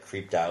her like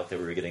creeped out that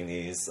we were getting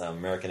these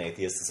American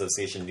Atheist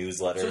Association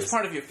newsletters. So it's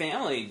part of your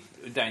family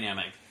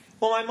dynamic.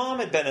 Well, my mom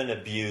had been an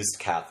abused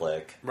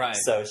Catholic. Right.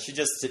 So she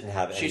just didn't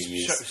have any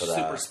use for that. She's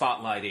super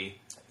spotlighty.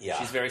 Yeah.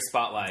 She's very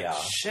spotlight. Yeah.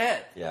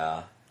 Shit.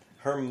 Yeah.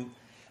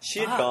 She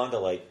had gone to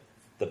like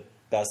the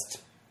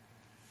best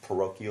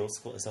parochial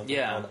school,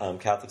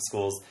 Catholic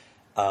schools,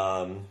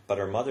 but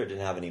her mother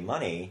didn't have any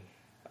money.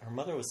 Her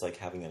mother was like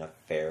having an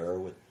affair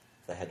with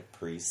the head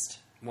priest.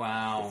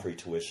 Wow. For free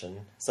tuition.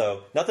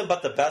 So nothing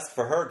but the best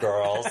for her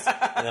girls.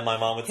 And then my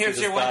mom would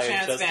here's your one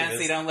chance,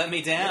 Fancy. Don't let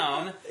me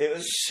down. It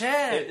was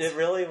shit. It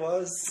really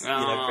was.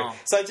 Oh.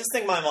 So I just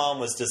think my mom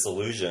was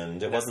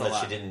disillusioned. It wasn't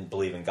that she didn't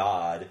believe in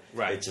God.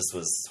 Right. It just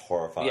was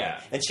horrifying. Yeah.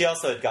 And she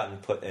also had gotten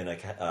put in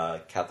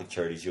a Catholic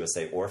Charities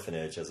USA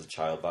orphanage as a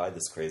child by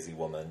this crazy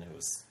woman who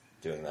was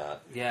doing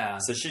that. Yeah.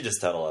 So she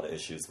just had a lot of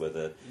issues with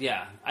it.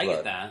 Yeah, I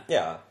get that.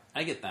 Yeah.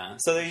 I get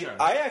that. So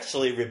I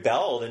actually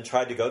rebelled and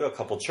tried to go to a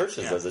couple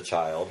churches as a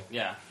child.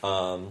 Yeah.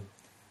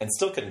 And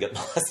still couldn't get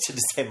molested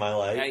to save my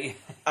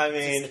life. I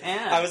mean,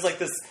 I was like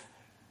this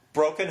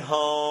broken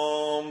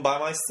home by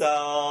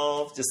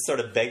myself, just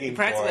sort of begging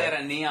for it. You practically had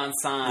a neon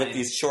sign. With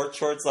these short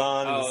shorts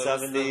on in the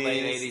 70s. The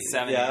late 80s,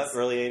 70s. Yeah,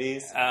 early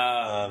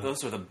 80s.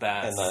 Those were the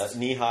best. And the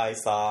knee-high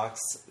socks.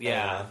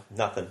 Yeah.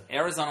 Nothing.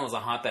 Arizona was a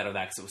hotbed of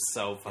that because it was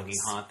so fucking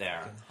hot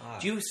there. Hot.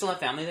 Do you still have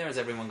family there, or is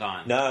everyone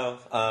gone? No.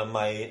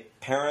 My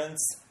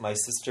parents, my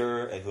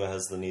sister, who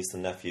has the niece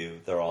and nephew,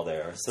 they're all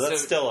there. So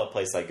that's still a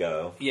place I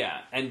go.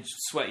 Yeah, and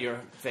sweat your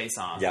face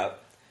off. Yep.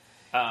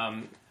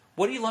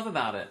 What do you love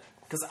about it?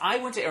 Because I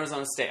went to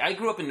Arizona State. I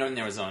grew up in northern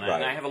Arizona,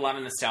 and I have a lot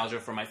of nostalgia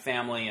for my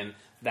family and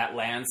that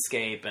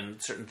landscape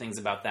and certain things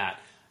about that.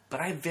 But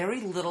I have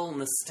very little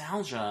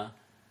nostalgia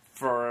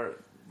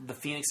for the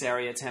Phoenix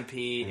area,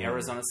 Tempe,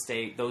 Arizona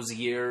State, those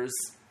years.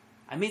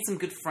 I made some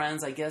good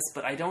friends, I guess,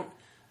 but I don't...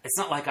 It's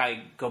not like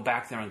I go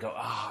back there and go,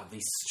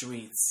 these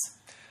streets.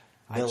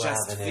 Mill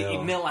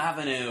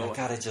Avenue.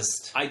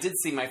 I did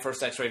see my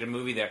first X-rated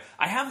movie there.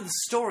 I have the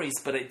stories,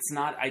 but it's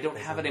not... I don't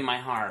have it in my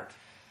heart.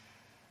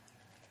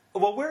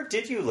 Well, where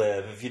did you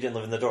live if you didn't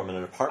live in the dorm? In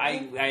an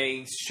apartment?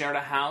 I shared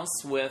a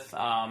house with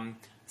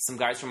some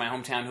guys from my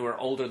hometown who were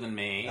older than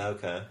me.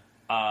 Okay.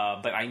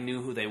 But I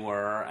knew who they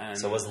were. And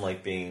so it wasn't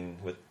like being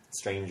with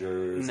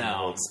strangers and the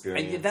whole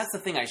experience? That's the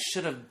thing. I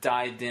should have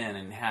dived in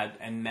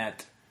and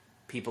met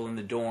people in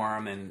the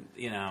dorm. And,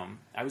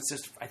 I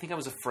think I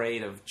was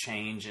afraid of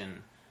change,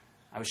 and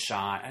I was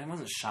shy. I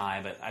wasn't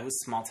shy, but I was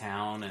small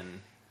town.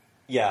 And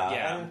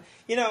yeah. And,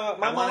 my I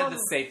mom wanted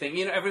the safe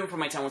thing. Everyone from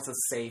my town wants a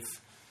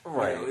safe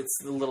Right. It's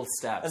the little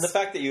steps. And the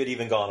fact that you had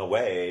even gone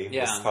away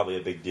was probably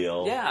a big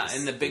deal. Yeah,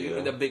 and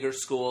the bigger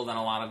school than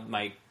a lot of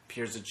my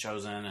peers had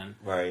chosen. And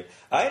right.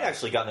 I had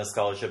actually gotten a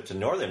scholarship to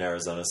Northern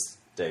Arizona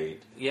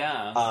State.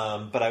 Yeah.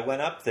 But I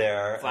went up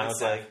there and I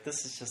was like,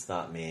 this is just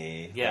not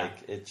me. Yeah.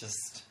 Like, it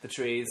just... The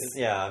trees.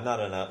 Yeah, I'm not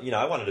enough.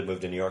 I wanted to move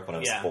to New York when I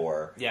was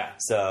 4. Yeah.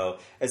 So,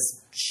 as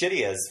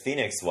shitty as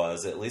Phoenix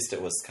was, at least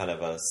it was kind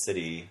of a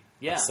city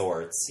of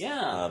sorts.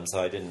 Yeah.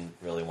 So I didn't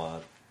really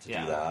want to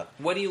do that.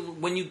 When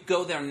you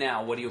go there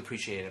now, what do you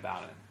appreciate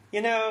about it?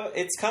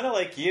 It's kind of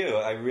like you.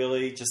 I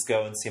really just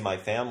go and see my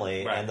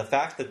family. Right. And the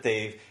fact that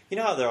they've... You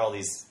know how there are all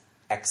these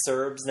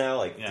exurbs now?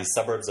 Like these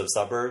suburbs of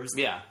suburbs?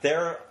 Yeah.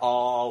 They're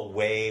all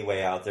way,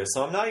 way out there.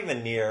 So I'm not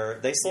even near...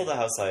 They sold the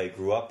house I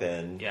grew up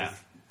in. Yeah.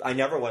 I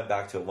never went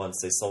back to it once.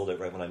 They sold it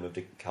right when I moved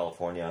to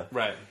California.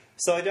 Right.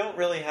 So I don't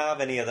really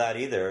have any of that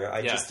either.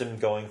 I just am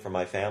going for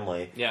my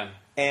family. Yeah.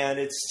 And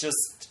it's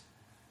just...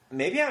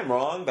 Maybe I'm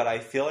wrong, but I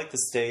feel like the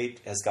state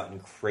has gotten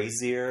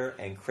crazier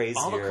and crazier.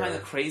 All the kind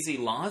of crazy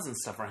laws and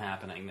stuff are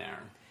happening there.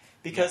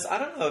 Because I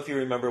don't know if you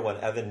remember when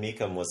Evan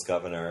Mecham was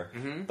governor,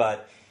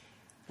 but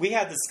we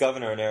had this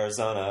governor in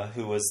Arizona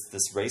who was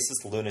this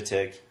racist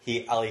lunatic.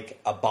 He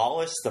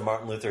abolished the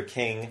Martin Luther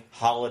King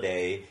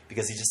holiday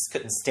because he just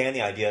couldn't stand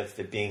the idea of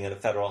it being a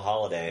federal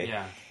holiday.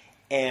 Yeah.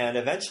 And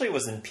eventually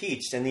was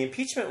impeached. And the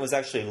impeachment was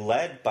actually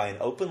led by an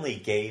openly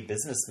gay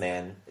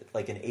businessman,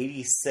 like in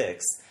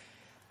 '86.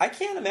 I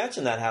can't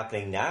imagine that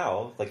happening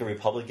now, like a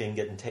Republican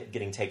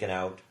getting taken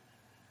out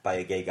by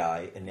a gay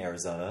guy in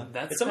Arizona.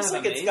 It's almost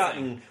like it's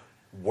gotten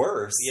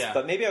worse,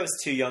 but maybe I was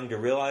too young to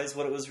realize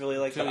what it was really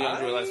like. Too young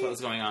to realize what was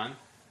going on?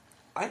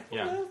 I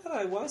don't know that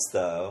I was,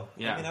 though.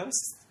 Yeah. I mean, I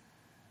was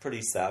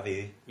pretty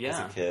savvy as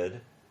a Yeah.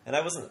 kid. And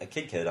I wasn't a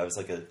kid. I was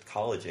like a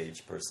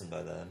college-age person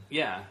by then.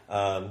 Yeah.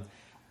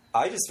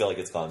 I just feel like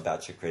it's gone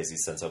batshit crazy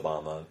since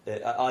Obama.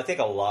 I think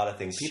a lot of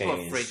things People have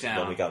changed freaked out.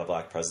 when we got a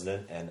black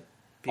president, and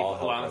A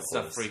lot of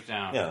stuff freaked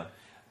out. Yeah.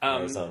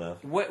 Arizona.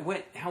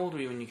 How old were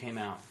you when you came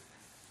out?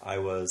 I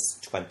was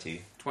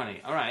 20.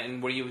 20. All right.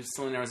 And were you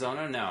still in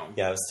Arizona or no?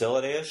 Yeah, I was still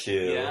at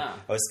ASU. Yeah.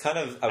 I was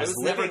I was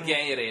never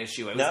gay at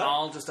ASU. It was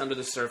all just under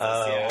the surface.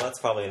 Well, that's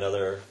probably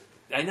another...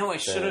 I know I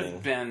should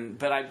have been,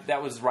 but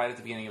that was right at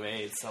the beginning of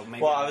AIDS, so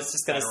maybe. Well, I was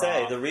just going to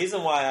say, off. the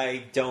reason why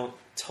I don't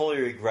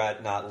totally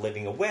regret not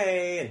living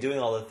away and doing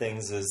all the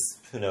things is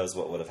who knows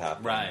what would have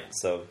happened. Right.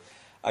 So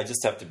I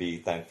just have to be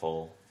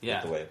thankful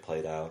with the way it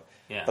played out.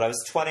 Yeah. But I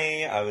was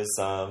 20.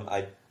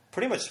 I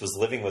pretty much was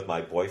living with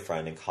my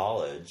boyfriend in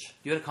college.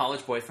 You had a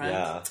college boyfriend?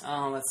 Yeah.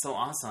 Oh, that's so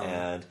awesome.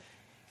 And it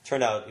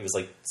turned out he was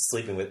like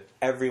sleeping with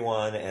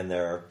everyone and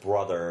their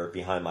brother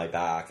behind my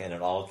back, and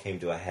it all came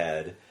to a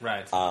head.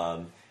 Right.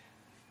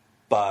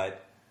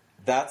 But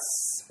that's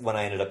when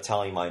I ended up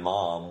telling my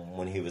mom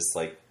when he was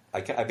like,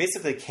 I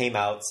basically came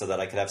out so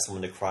that I could have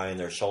someone to cry on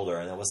their shoulder,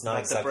 and it was not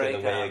exactly the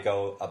way you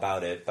go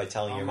about it by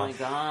telling your mom,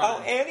 God.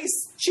 "Oh,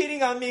 Annie's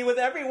cheating on me with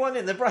everyone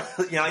in the breath."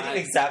 I didn't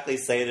exactly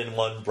say it in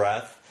one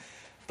breath,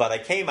 but I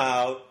came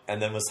out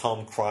and then was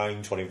home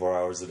crying 24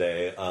 hours a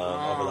day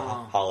over the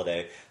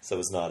holiday. So it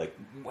was not a.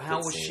 How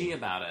was she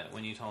about it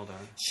when you told her?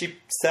 She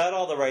said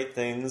all the right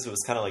things. It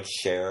was kind of like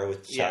Cher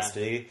with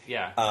Chastity.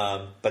 Yeah.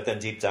 But then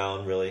deep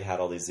down really had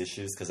all these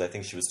issues because I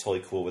think she was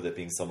totally cool with it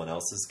being someone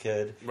else's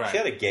kid. Right. She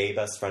had a gay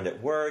best friend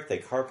at work. They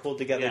carpooled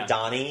together. Yeah.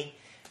 Donnie.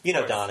 You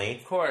know Donnie.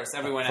 Of course.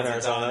 Everyone has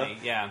Arizona. a Donnie.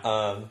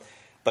 Yeah.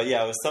 But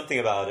yeah, it was something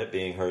about it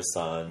being her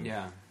son.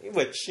 Yeah.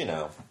 Which,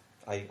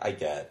 I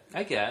get.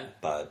 I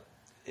get. But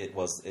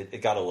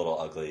it got a little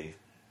ugly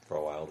for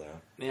a while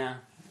there. Yeah.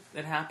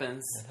 It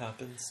happens. It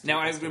happens. Now,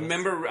 I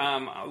remember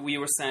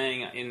you were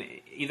saying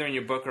either in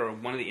your book or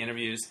one of the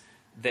interviews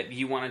that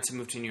you wanted to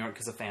move to New York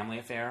because of family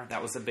affair.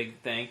 That was a big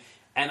thing.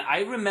 And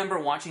I remember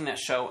watching that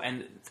show,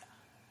 and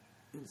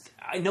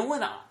I'd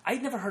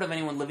never heard of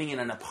anyone living in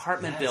an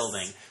apartment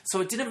building.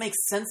 So it didn't make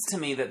sense to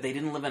me that they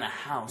didn't live in a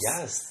house.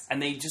 Yes.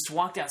 And they just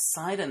walked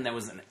outside, and there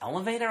was an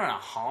elevator and a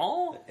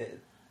hall?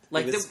 It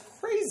was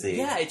crazy.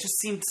 Yeah, it just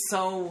seemed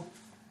so...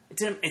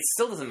 It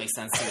still doesn't make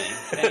sense to me.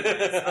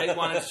 Anyways, I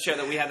wanted to share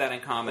that we had that in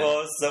common.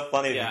 Well, it's so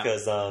funny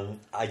because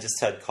I just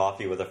had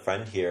coffee with a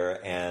friend here,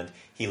 and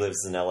he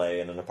lives in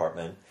L.A. in an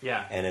apartment.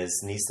 Yeah. And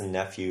his niece and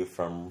nephew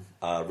from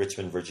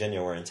Richmond,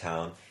 Virginia were in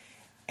town.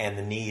 And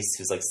the niece,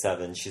 who's like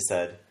 7, she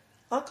said,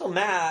 "Uncle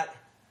Matt,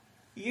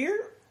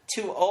 you're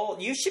too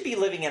old. You should be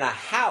living in a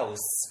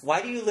house.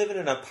 Why do you live in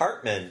an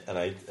apartment?" And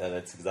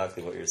it's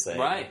exactly what you're saying.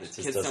 Right. It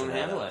just Kids don't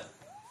handle it.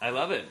 I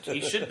love it.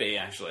 You should be,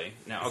 actually.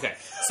 No, okay.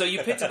 So you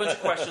picked a bunch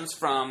of questions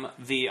from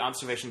the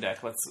observation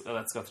deck. Let's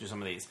go through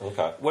some of these.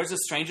 Okay. Where's the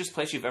strangest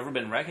place you've ever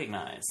been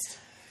recognized?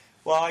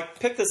 Well, I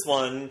picked this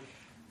one.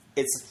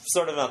 It's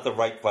sort of not the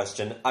right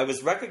question. I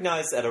was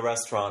recognized at a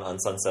restaurant on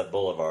Sunset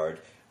Boulevard,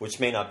 which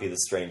may not be the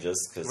strangest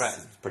because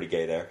it's pretty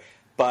gay there.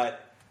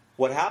 But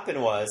what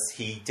happened was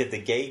he did the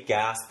gay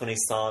gasp when he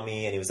saw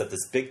me, and he was at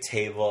this big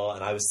table,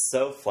 and I was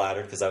so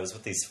flattered because I was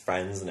with these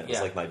friends, and it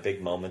was like my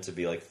big moment to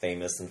be like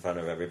famous in front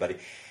of everybody.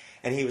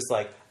 And he was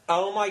like,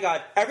 oh my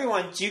God,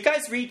 everyone, do you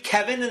guys read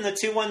Kevin in the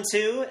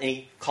 212? And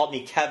he called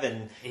me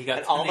Kevin.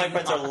 And all my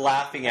friends are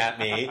laughing at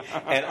me.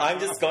 And I'm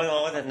just going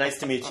on with it. Nice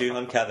to meet you.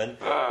 I'm Kevin.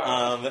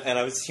 And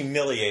I was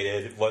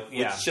humiliated. What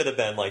should have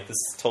been like this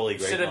totally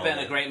great moment. Should have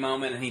been a great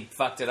moment, and he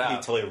fucked it up. He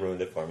totally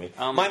ruined it for me.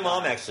 Oh my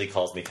mom actually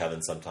calls me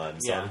Kevin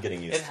sometimes, so I'm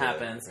getting used to it. It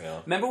happens. You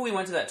know? Remember we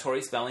went to that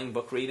Tori Spelling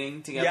book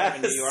reading together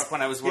in New York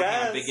when I was working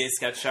on Big Gay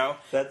Sketch Show?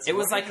 It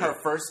was like her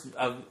first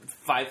of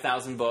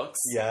 5,000 books.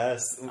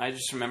 Yes. I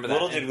just remember that.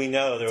 Little did we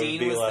know there Dean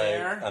would be like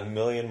there. a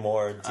million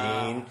more.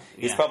 Dean.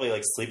 He's probably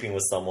like sleeping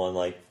with someone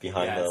like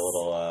behind the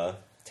little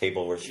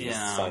table where she was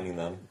signing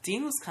them.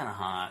 Dean was kind of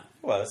hot.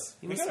 He was.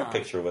 We got a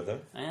picture with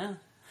him. Yeah.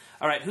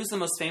 All right. Who's the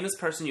most famous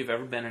person you've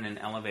ever been in an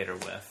elevator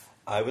with?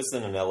 I was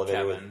in an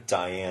elevator with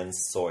Diane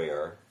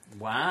Sawyer.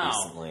 Wow.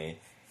 Recently.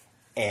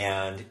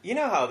 And you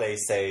know how they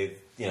say,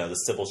 you know, the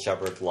Sybil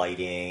Shepherd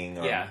lighting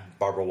or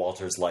Barbara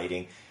Walters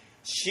lighting?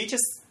 She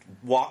just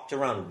walked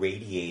around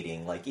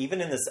radiating, like even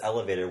in this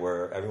elevator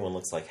where everyone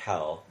looks like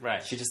hell.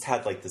 Right. She just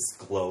had like this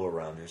glow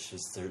around her. She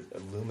was her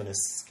luminous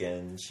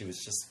skin.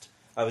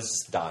 I was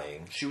just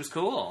dying. She was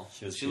cool.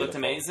 She looked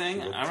amazing.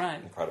 She looked all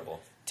right.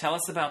 Incredible. Tell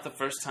us about the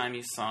first time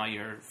you saw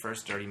your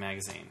first Dirty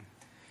magazine.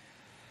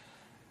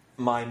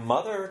 My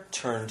mother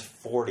turned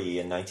 40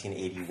 in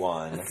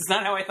 1981. That's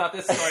not how I thought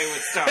this story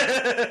would start.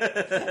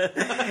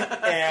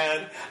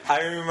 And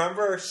I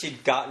remember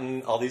she'd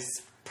gotten all these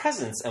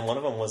presents, and one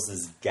of them was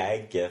this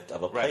gag gift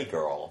of a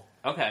Playgirl.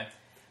 Okay.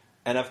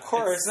 And of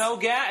course...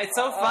 It's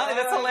so funny.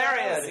 That's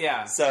hilarious.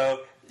 Yeah.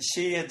 So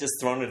she had just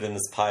thrown it in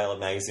this pile of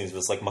magazines. It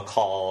was like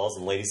McCall's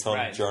and Ladies'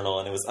 Home Journal,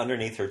 and it was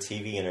underneath her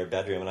TV in her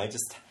bedroom, and I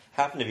just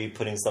happened to be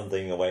putting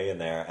something away in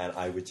there, and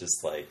I would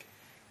just like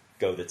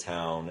go to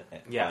town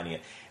finding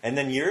it. And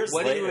then years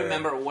later... What do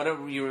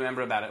you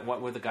remember about it?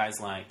 What were the guys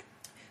like?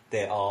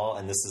 They all,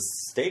 and this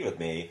has stayed with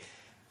me,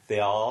 they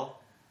all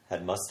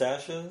had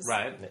mustaches.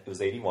 Right. It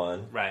was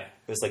 81. Right.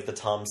 It was like the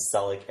Tom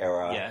Selleck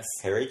era. Yes.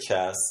 Hairy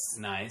chests.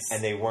 Nice.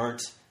 And they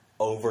weren't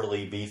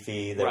overly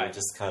beefy. They were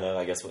just kind of,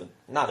 I guess,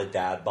 not a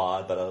dad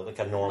bod, but like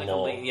a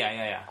normal,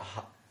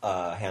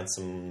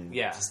 handsome,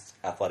 just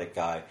athletic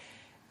guy.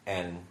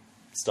 And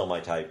still my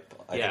type.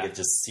 I think it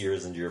just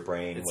sears into your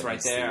brain. It's when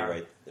right you there.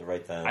 See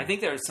right then. I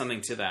think there's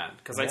something to that,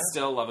 because I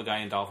still love a guy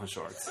in dolphin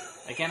shorts.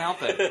 I can't help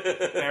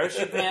it.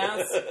 Parachute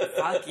pants?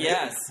 Fuck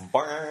yes.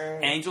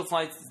 Burn. Angel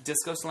flight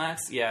disco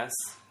slacks? Yes.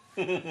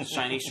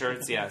 Shiny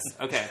shirts? Yes.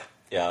 Okay.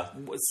 Yeah.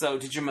 So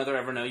did your mother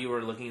ever know you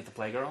were looking at the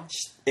Playgirl?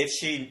 If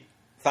she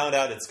found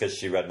out, it's because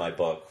she read my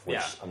book,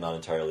 which I'm not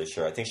entirely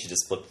sure. I think she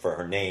just looked for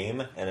her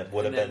name, and it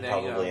would have been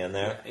probably in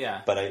there.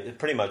 Yeah. But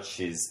pretty much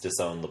she's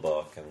disowned the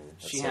book, and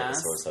that's sort of a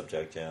sore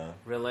subject,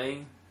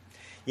 Really?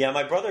 Yeah,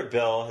 my brother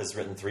Bill has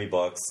written 3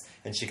 books,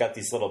 and she got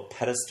these little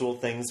pedestal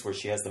things where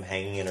she has them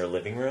hanging in her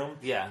living room.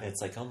 Yeah. And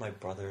it's like, oh,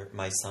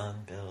 my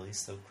son, Bill,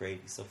 he's so great,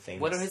 he's so famous.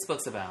 What are his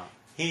books about?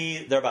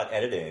 They're about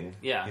editing.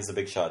 Yeah. He's a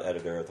big shot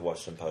editor at the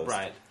Washington Post.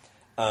 Right.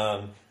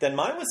 Then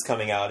mine was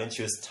coming out, and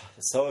she was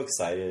so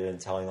excited and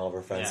telling all of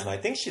her friends, and I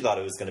think she thought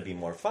it was going to be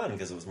more fun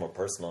because it was more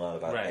personal, not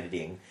about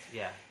editing.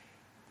 Yeah.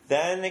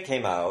 Then it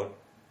came out,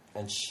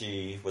 and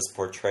she was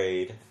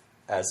portrayed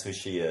as who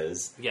she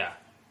is. Yeah.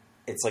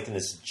 It's like in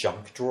this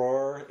junk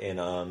drawer in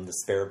the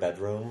spare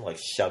bedroom, like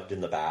shoved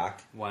in the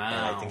back. Wow.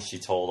 And I think she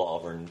told all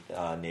of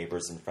her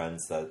neighbors and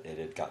friends that it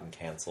had gotten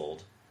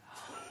canceled.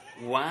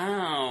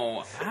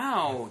 Wow.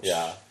 Ouch.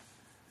 Yeah.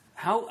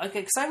 How?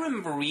 Okay, because I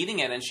remember reading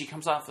it, and she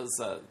comes off as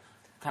a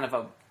kind of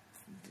a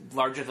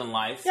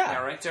larger-than-life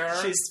character.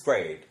 She's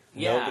great.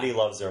 Yeah. Nobody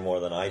loves her more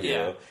than I do.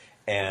 Yeah.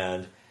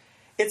 And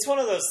it's one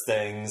of those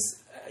things,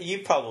 you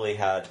probably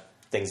had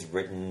things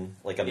written,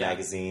 like a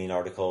magazine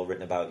article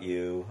written about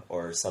you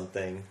or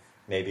something,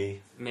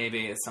 maybe.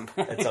 Maybe at some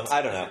point.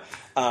 I don't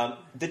know.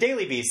 The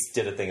Daily Beast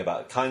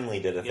kindly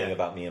did a thing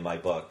about me in my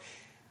book.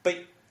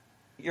 But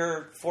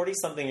you're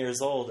 40-something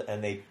years old,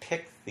 and they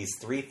pick these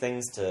 3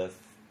 things to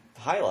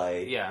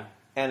highlight. Yeah.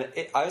 And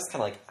I was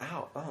kind of like,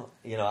 ow, oh.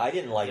 I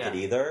didn't like it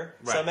either.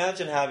 Right. So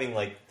imagine having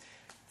like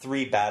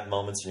 3 bad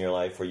moments in your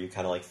life where you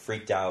kind of like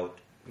freaked out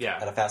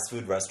at a fast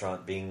food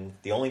restaurant being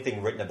the only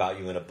thing written about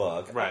you in a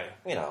book. Right.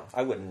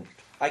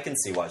 I can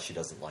see why she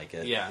doesn't like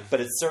it. Yeah.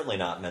 But it's certainly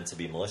not meant to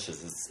be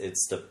malicious.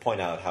 It's to point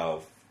out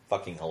how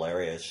fucking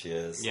hilarious she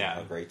is. Yeah.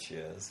 And how great she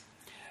is.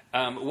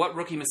 What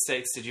rookie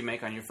mistakes did you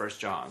make on your first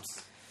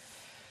jobs?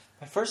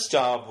 My first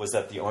job was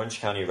at the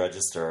Orange County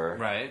Register.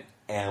 Right.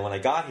 And when I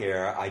got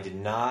here, I did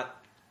not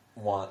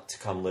want to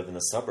come live in the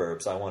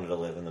suburbs. I wanted to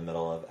live in the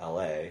middle of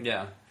L.A.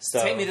 Yeah.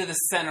 So, take me to the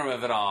center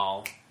of it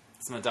all,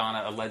 as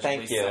Madonna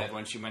allegedly said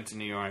when she went to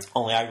New York.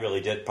 Only I really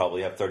did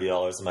probably have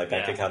 $30 in my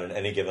bank account at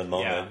any given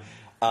moment.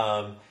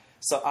 Yeah.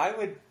 So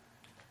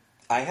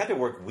I had to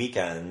work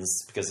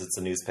weekends because it's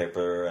a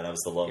newspaper and I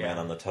was the low man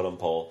on the totem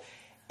pole.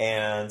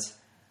 And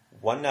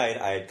one night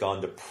I had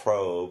gone to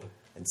Probe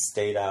and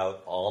stayed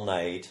out all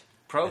night.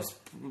 Probe's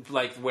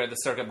like where the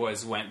Circuit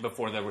Boys went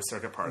before there were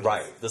circuit parties.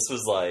 Right. This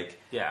was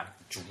like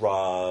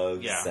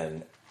drugs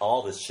and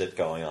all this shit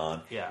going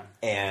on. Yeah.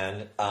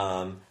 And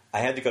I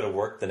had to go to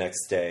work the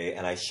next day,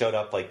 and I showed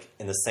up like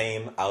in the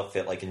same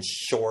outfit, like in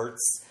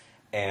shorts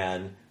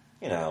and,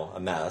 a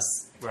mess.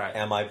 Right.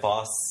 And my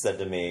boss said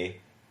to me,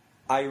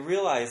 I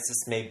realize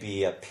this may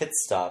be a pit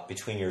stop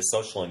between your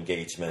social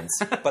engagements,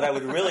 but I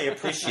would really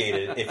appreciate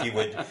it if you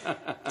would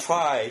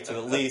try to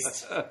at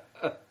least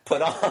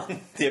put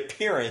on the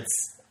appearance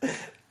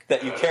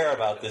that you care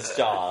about this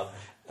job.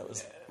 That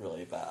was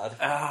really bad.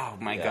 Oh,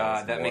 my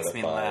God. That makes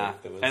me laugh.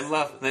 I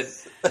love that.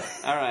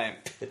 All right.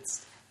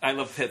 I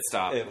love Pit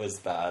Stop. It was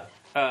bad.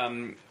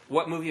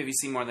 What movie have you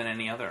seen more than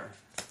any other?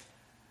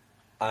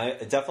 I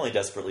definitely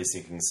Desperately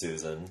Seeking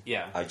Susan.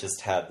 Yeah. I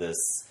just had this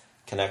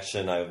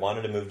connection. I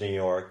wanted to move to New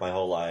York my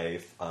whole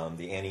life.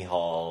 The Annie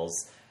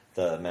Halls,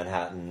 the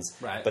Manhattans.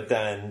 Right. But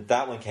then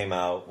that one came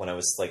out when I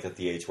was like at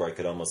the age where I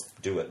could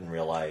almost do it in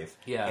real life.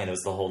 Yeah. And it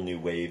was the whole new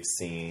wave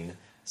scene.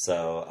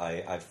 So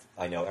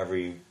I know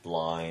every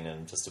line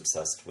and I'm just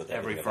obsessed with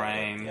every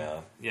frame.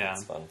 Yeah.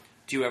 It's fun.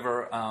 Do you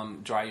ever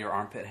dry your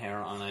armpit hair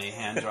on a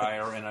hand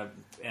dryer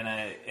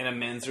in a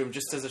men's room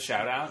just as a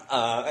shout out?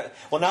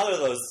 Well, now there are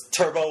those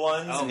turbo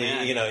ones, and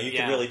man. you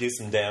can really do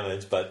some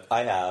damage. But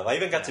I have. I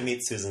even got to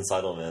meet Susan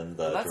Seidelman,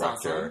 the director.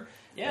 Awesome.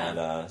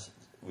 Yeah, and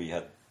we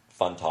had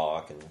fun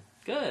talk, and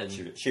good.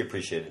 She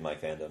appreciated my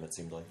fandom. It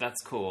seemed like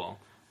that's cool.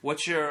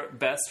 What's your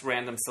best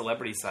random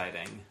celebrity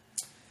sighting?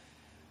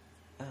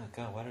 Oh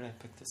God, why did I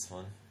pick this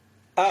one?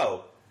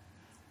 Oh,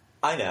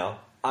 I know.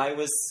 I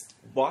was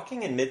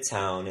walking in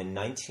Midtown in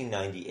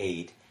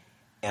 1998,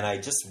 and I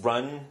just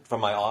run from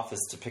my office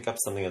to pick up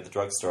something at the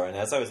drugstore. And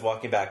as I was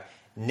walking back,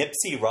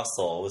 Nipsey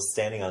Russell was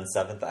standing on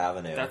 7th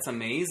Avenue. That's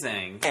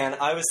amazing. And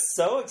I was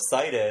so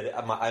excited.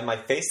 My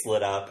face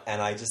lit up,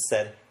 and I just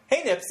said,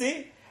 "Hey,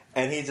 Nipsey."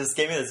 And he just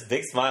gave me this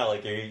big smile,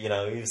 like, he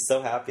was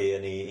so happy,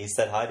 and he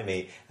said hi to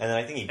me. And then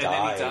I think he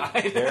died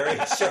very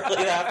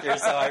shortly after.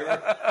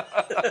 So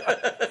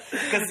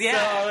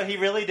he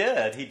really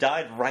did. He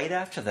died right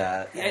after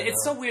that. Yeah,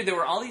 it's so weird. There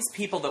were all these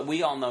people that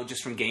we all know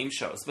just from game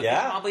shows, but they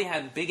probably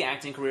had big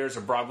acting careers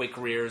or Broadway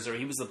careers, or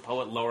he was the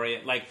poet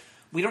laureate. Like,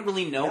 we don't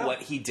really know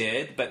what he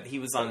did, but he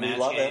was on Match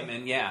Game,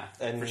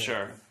 and for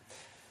sure.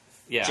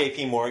 Yeah.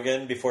 J.P.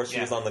 Morgan, before she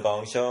was on The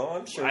Gong Show,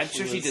 I'm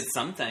sure she did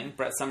something.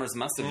 Brett Summers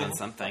must have done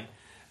something.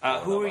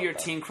 Who are your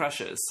teen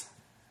crushes?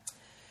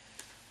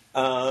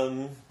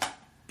 Bjorn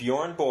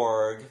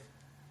Borg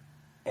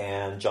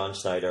and John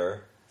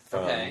Schneider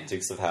from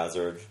Dukes of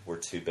Hazzard were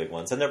two big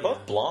ones. And they're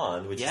both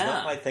blonde, which is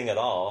not my thing at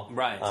all.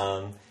 Right.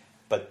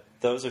 But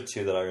those are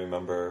two that I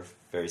remember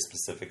very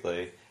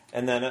specifically.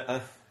 And then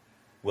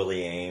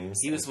Willie Ames.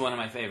 He was one of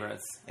my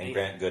favorites. And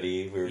Grant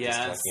Goody, we were just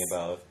talking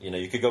about.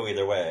 You could go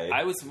either way.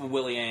 I was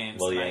Willie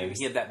Ames.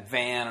 He had that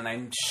van, and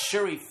I'm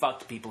sure he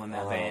fucked people in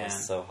that van. Oh,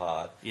 so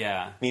hot.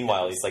 Yeah.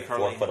 Meanwhile, he's like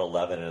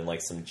 4'11" and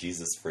like some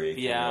Jesus freak.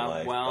 Yeah, in real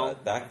life. well,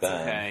 but back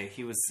then, okay.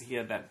 He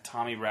had that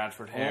Tommy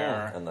Radford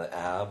hair and the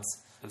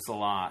abs. It was a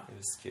lot. It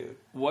was cute.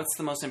 What's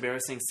the most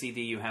embarrassing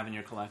CD you have in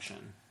your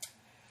collection?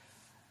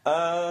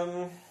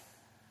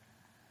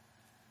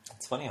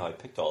 It's funny how I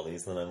picked all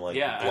these, and then I'm like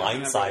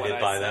blindsided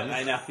by them.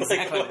 I know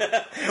exactly.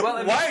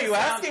 Well, why are you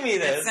asking me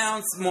this? It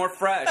sounds more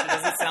fresh. It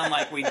doesn't sound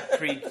like we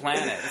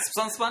pre-planned it. It's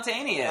so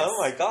spontaneous. Oh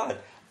my God!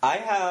 I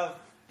have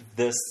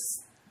this.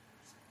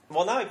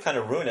 Well, now I've kind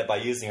of ruined it by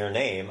using her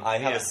name. I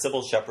have a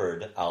Sybil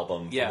Shepherd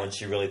album from when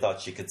she really thought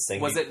she could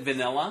sing. Was it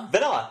Vanilla?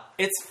 Vanilla.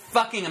 It's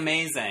fucking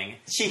amazing.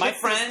 My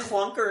friend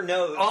clunker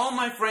notes. Oh,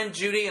 my friend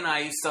Judy and I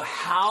used to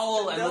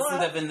howl and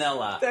listen to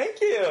Vanilla.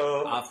 Thank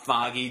you. A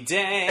foggy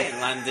day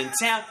in London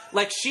town.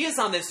 Like, she is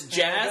on this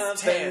jazz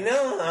tear.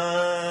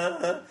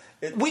 Vanilla.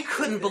 We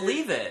couldn't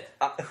believe it.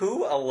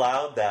 Who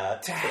allowed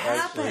that to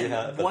happen?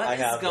 What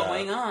is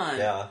going on?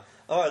 Yeah.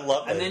 Oh, I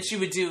love it. And then she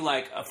would do,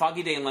 like, A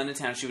Foggy Day in London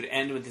Town. She would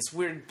end with this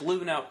weird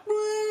blue note.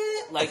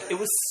 Like, it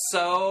was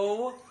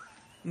so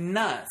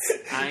nuts.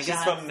 I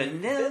got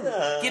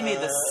vanilla. Give me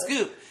the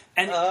scoop.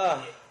 And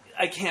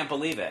I can't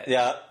believe it.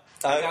 Yeah.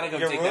 I gotta go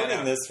you're dig ruining that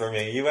out. this for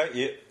me.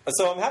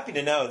 So I'm happy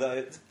to know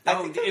that. I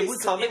think it was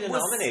common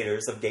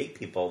denominators of gay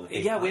people.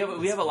 Yeah,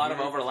 we have a lot of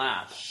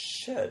overlap.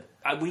 Shit.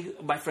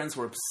 My friends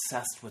were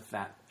obsessed with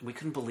that. We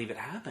couldn't believe it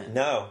happened.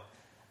 No.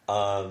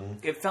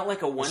 It felt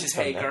like a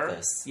one-taker.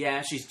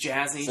 Yeah, she's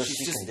jazzy. So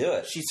she can do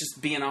it. She's just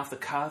being off the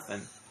cuff,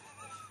 and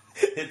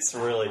it's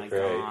really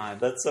great. God.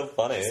 That's so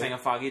funny. She sang A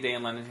Foggy Day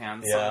in London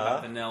Town. Song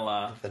about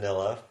vanilla.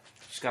 Vanilla.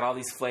 She's got all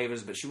these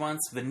flavors, but she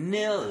wants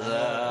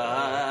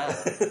vanilla.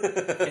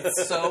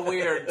 It's so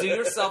weird. Do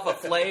yourself a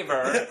flavor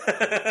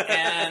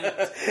and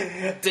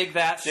dig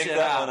that shit out. Dig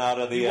that one out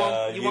of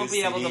the you won't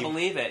be able to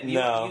believe it.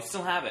 No. You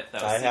still have it,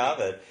 though. I have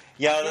it.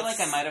 Yeah, I feel like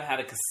I might have had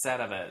a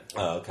cassette of it.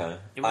 Oh, okay.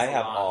 I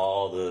have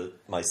all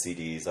my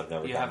CDs. I've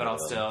never. You have it all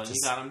still. You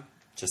got them.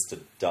 Just a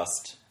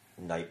dust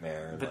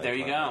nightmare. But there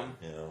you go.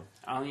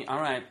 All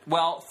right.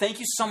 Well, thank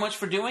you so much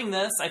for doing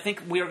this. I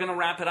think we are going to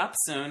wrap it up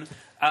soon.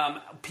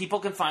 People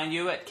can find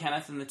you at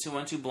Kenneth and the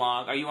 212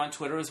 blog. Are you on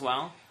Twitter as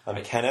well? I'm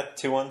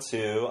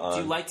Kenneth212.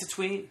 Do you like to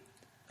tweet?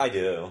 I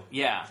do.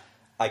 Yeah.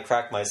 I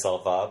crack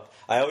myself up.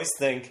 I always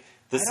think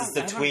This is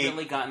the tweet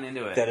really gotten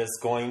into it. that is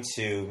going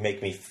to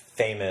make me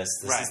famous.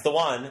 This Right. is the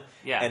one.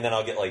 Yeah. And then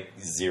I'll get like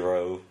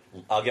 0.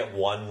 I'll get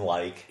 1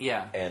 like.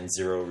 Yeah. And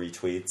 0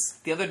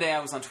 retweets. The other day I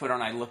was on Twitter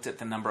and I looked at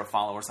the number of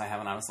followers I have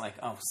and I was like,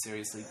 oh,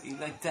 seriously?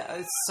 Like,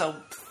 it's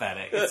so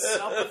pathetic. It's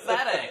so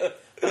pathetic.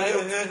 But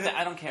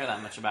I don't care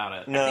that much about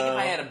it. No. I think if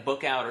I had a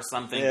book out or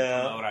something to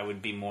Yeah. promote, I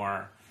would be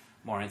more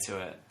into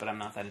it. But I'm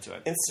not that into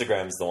it.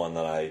 Instagram's the one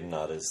that I'm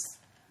not as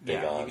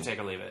big on. You can take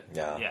or leave it.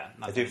 Yeah. Yeah.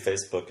 I do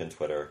Facebook and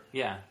Twitter.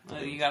 Yeah.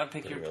 You got to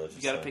pick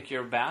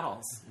your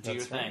battles. Do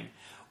That's your right. thing.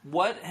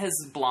 What has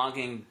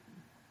blogging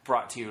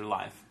brought to your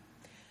life?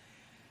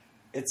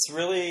 It's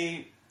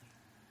really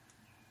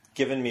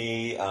given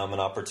me an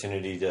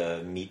opportunity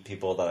to meet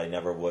people that I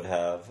never would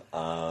have.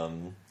 I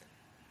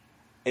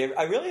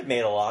really have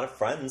made a lot of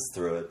friends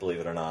through it, believe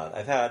it or not.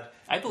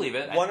 I believe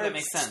it. I think that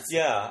makes sense.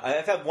 Yeah,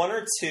 I've had 1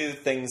 or 2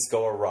 things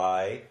go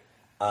awry,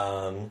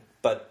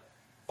 but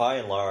by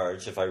and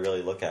large, if I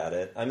really look at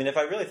it, I mean, if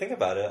I really think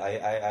about it,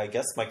 I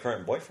guess my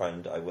current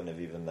boyfriend I wouldn't have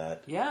even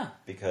met. Yeah.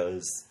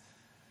 Because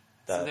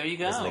that So there you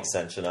go. was an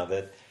extension of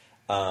it.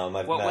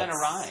 What went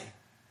awry?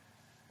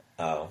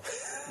 Oh.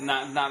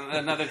 Not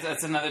another.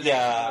 That's another.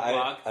 Yeah,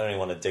 blog. I don't even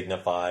want to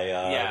dignify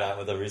that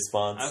with a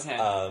response.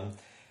 Okay.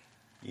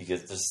 You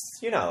get just,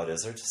 you know how it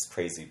is. They're just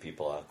crazy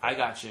people out there. I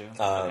got you.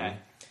 Okay.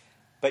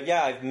 But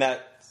yeah, I've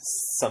met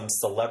some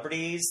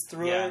celebrities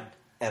through it,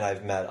 and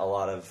I've met a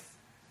lot of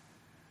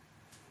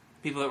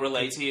people that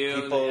relate to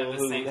you. People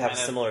who have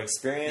similar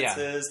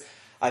experiences. Yeah.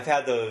 I've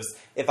had those,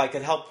 if I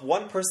could help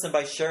one person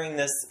by sharing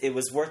this, it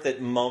was worth it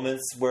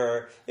moments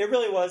where it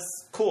really was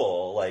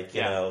cool. Like,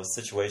 you know,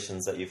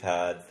 situations that you've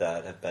had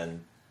that have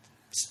been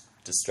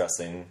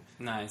distressing.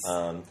 Nice.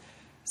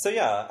 So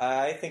yeah,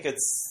 I think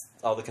it's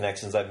all the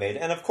connections I've made.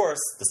 And of course,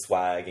 the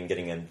swag and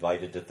getting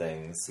invited to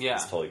things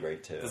is totally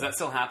great too. Does that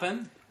still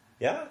happen?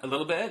 Yeah. A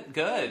little bit?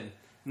 Good.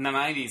 In the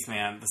 90s,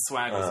 man, the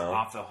swag was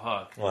off the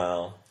hook.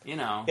 Well, you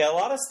know. Yeah, a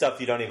lot of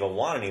stuff you don't even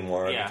want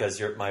anymore because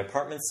my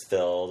apartment's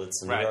filled.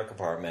 It's a New York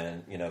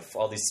apartment. You know,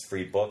 all these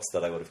free books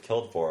that I would have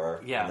killed for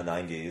in the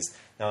 90s.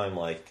 Now I'm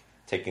like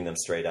taking them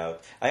straight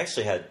out. I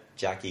actually had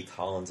Jackie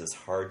Collins'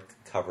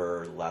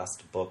 hardcover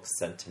last book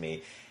sent to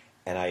me,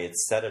 and I had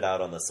set it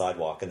out on the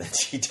sidewalk, and then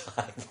she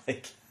died.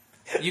 Like,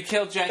 you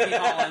killed Jackie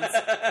Collins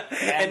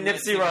and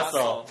Nipsey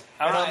Russell.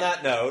 And on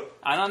that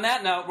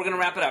note, we're going to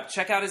wrap it up.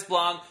 Check out his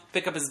blog,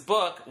 pick up his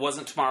book,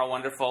 Wasn't Tomorrow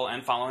Wonderful,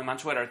 and follow him on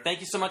Twitter.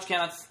 Thank you so much,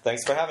 Kenneth.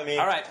 Thanks for having me.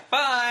 All right,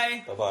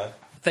 bye. Bye-bye.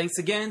 Thanks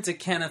again to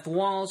Kenneth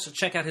Walsh.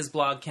 Check out his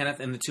blog,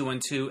 Kenneth and the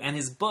 212, and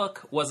his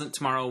book, Wasn't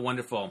Tomorrow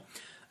Wonderful.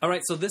 All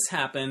right, so this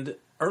happened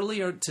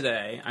earlier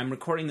today. I'm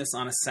recording this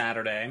on a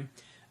Saturday.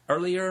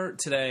 Earlier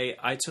today,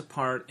 I took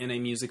part in a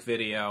music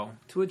video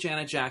to a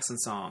Janet Jackson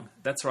song.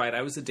 That's right,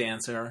 I was a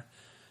dancer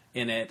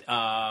in it.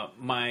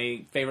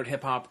 My favorite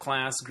hip-hop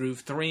class,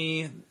 Groove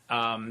 3,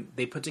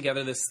 they put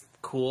together this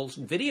cool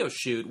video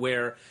shoot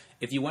where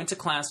if you went to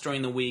class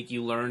during the week,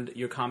 you learned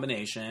your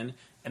combination,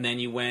 and then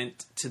you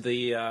went to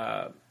the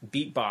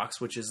Beatbox,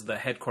 which is the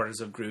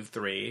headquarters of Groove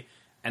 3,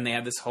 and they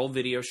had this whole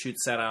video shoot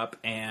set up,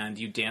 and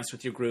you danced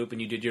with your group,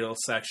 and you did your little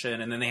section,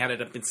 and then they had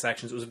it up in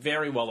sections. It was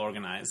very well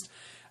organized.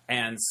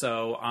 And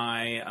so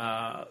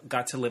I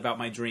got to live out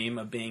my dream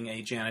of being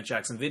a Janet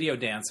Jackson video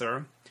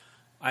dancer.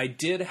 I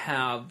did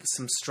have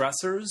some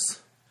stressors.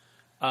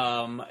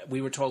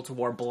 We were told to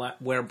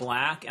wear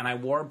black, and I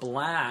wore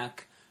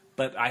black,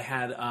 but I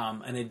had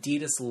an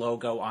Adidas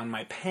logo on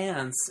my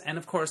pants. And,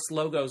 of course,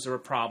 logos are a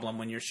problem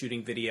when you're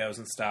shooting videos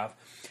and stuff.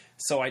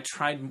 So I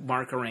tried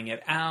markering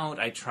it out.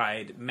 I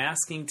tried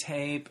masking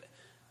tape.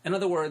 In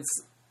other words,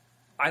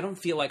 I don't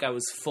feel like I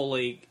was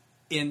fully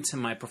into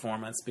my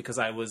performance because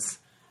I was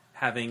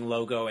having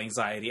logo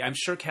anxiety. I'm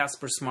sure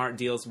Casper Smart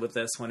deals with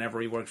this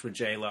whenever he works with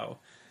J-Lo.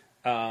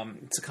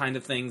 It's the kind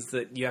of things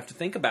that you have to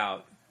think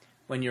about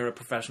when you're a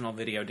professional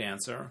video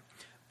dancer.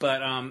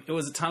 But it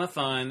was a ton of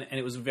fun, and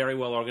it was very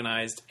well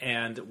organized.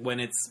 And when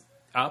it's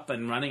up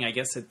and running, I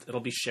guess it'll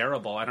be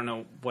shareable. I don't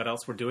know what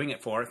else we're doing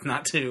it for, if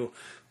not to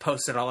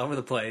post it all over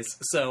the place.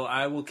 So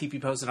I will keep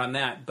you posted on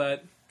that.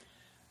 But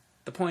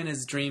the point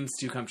is, dreams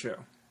do come true.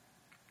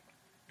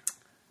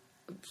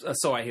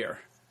 So I hear.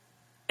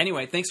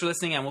 Anyway, thanks for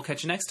listening, and we'll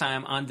catch you next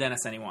time on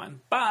Dennis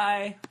Anyone.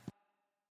 Bye!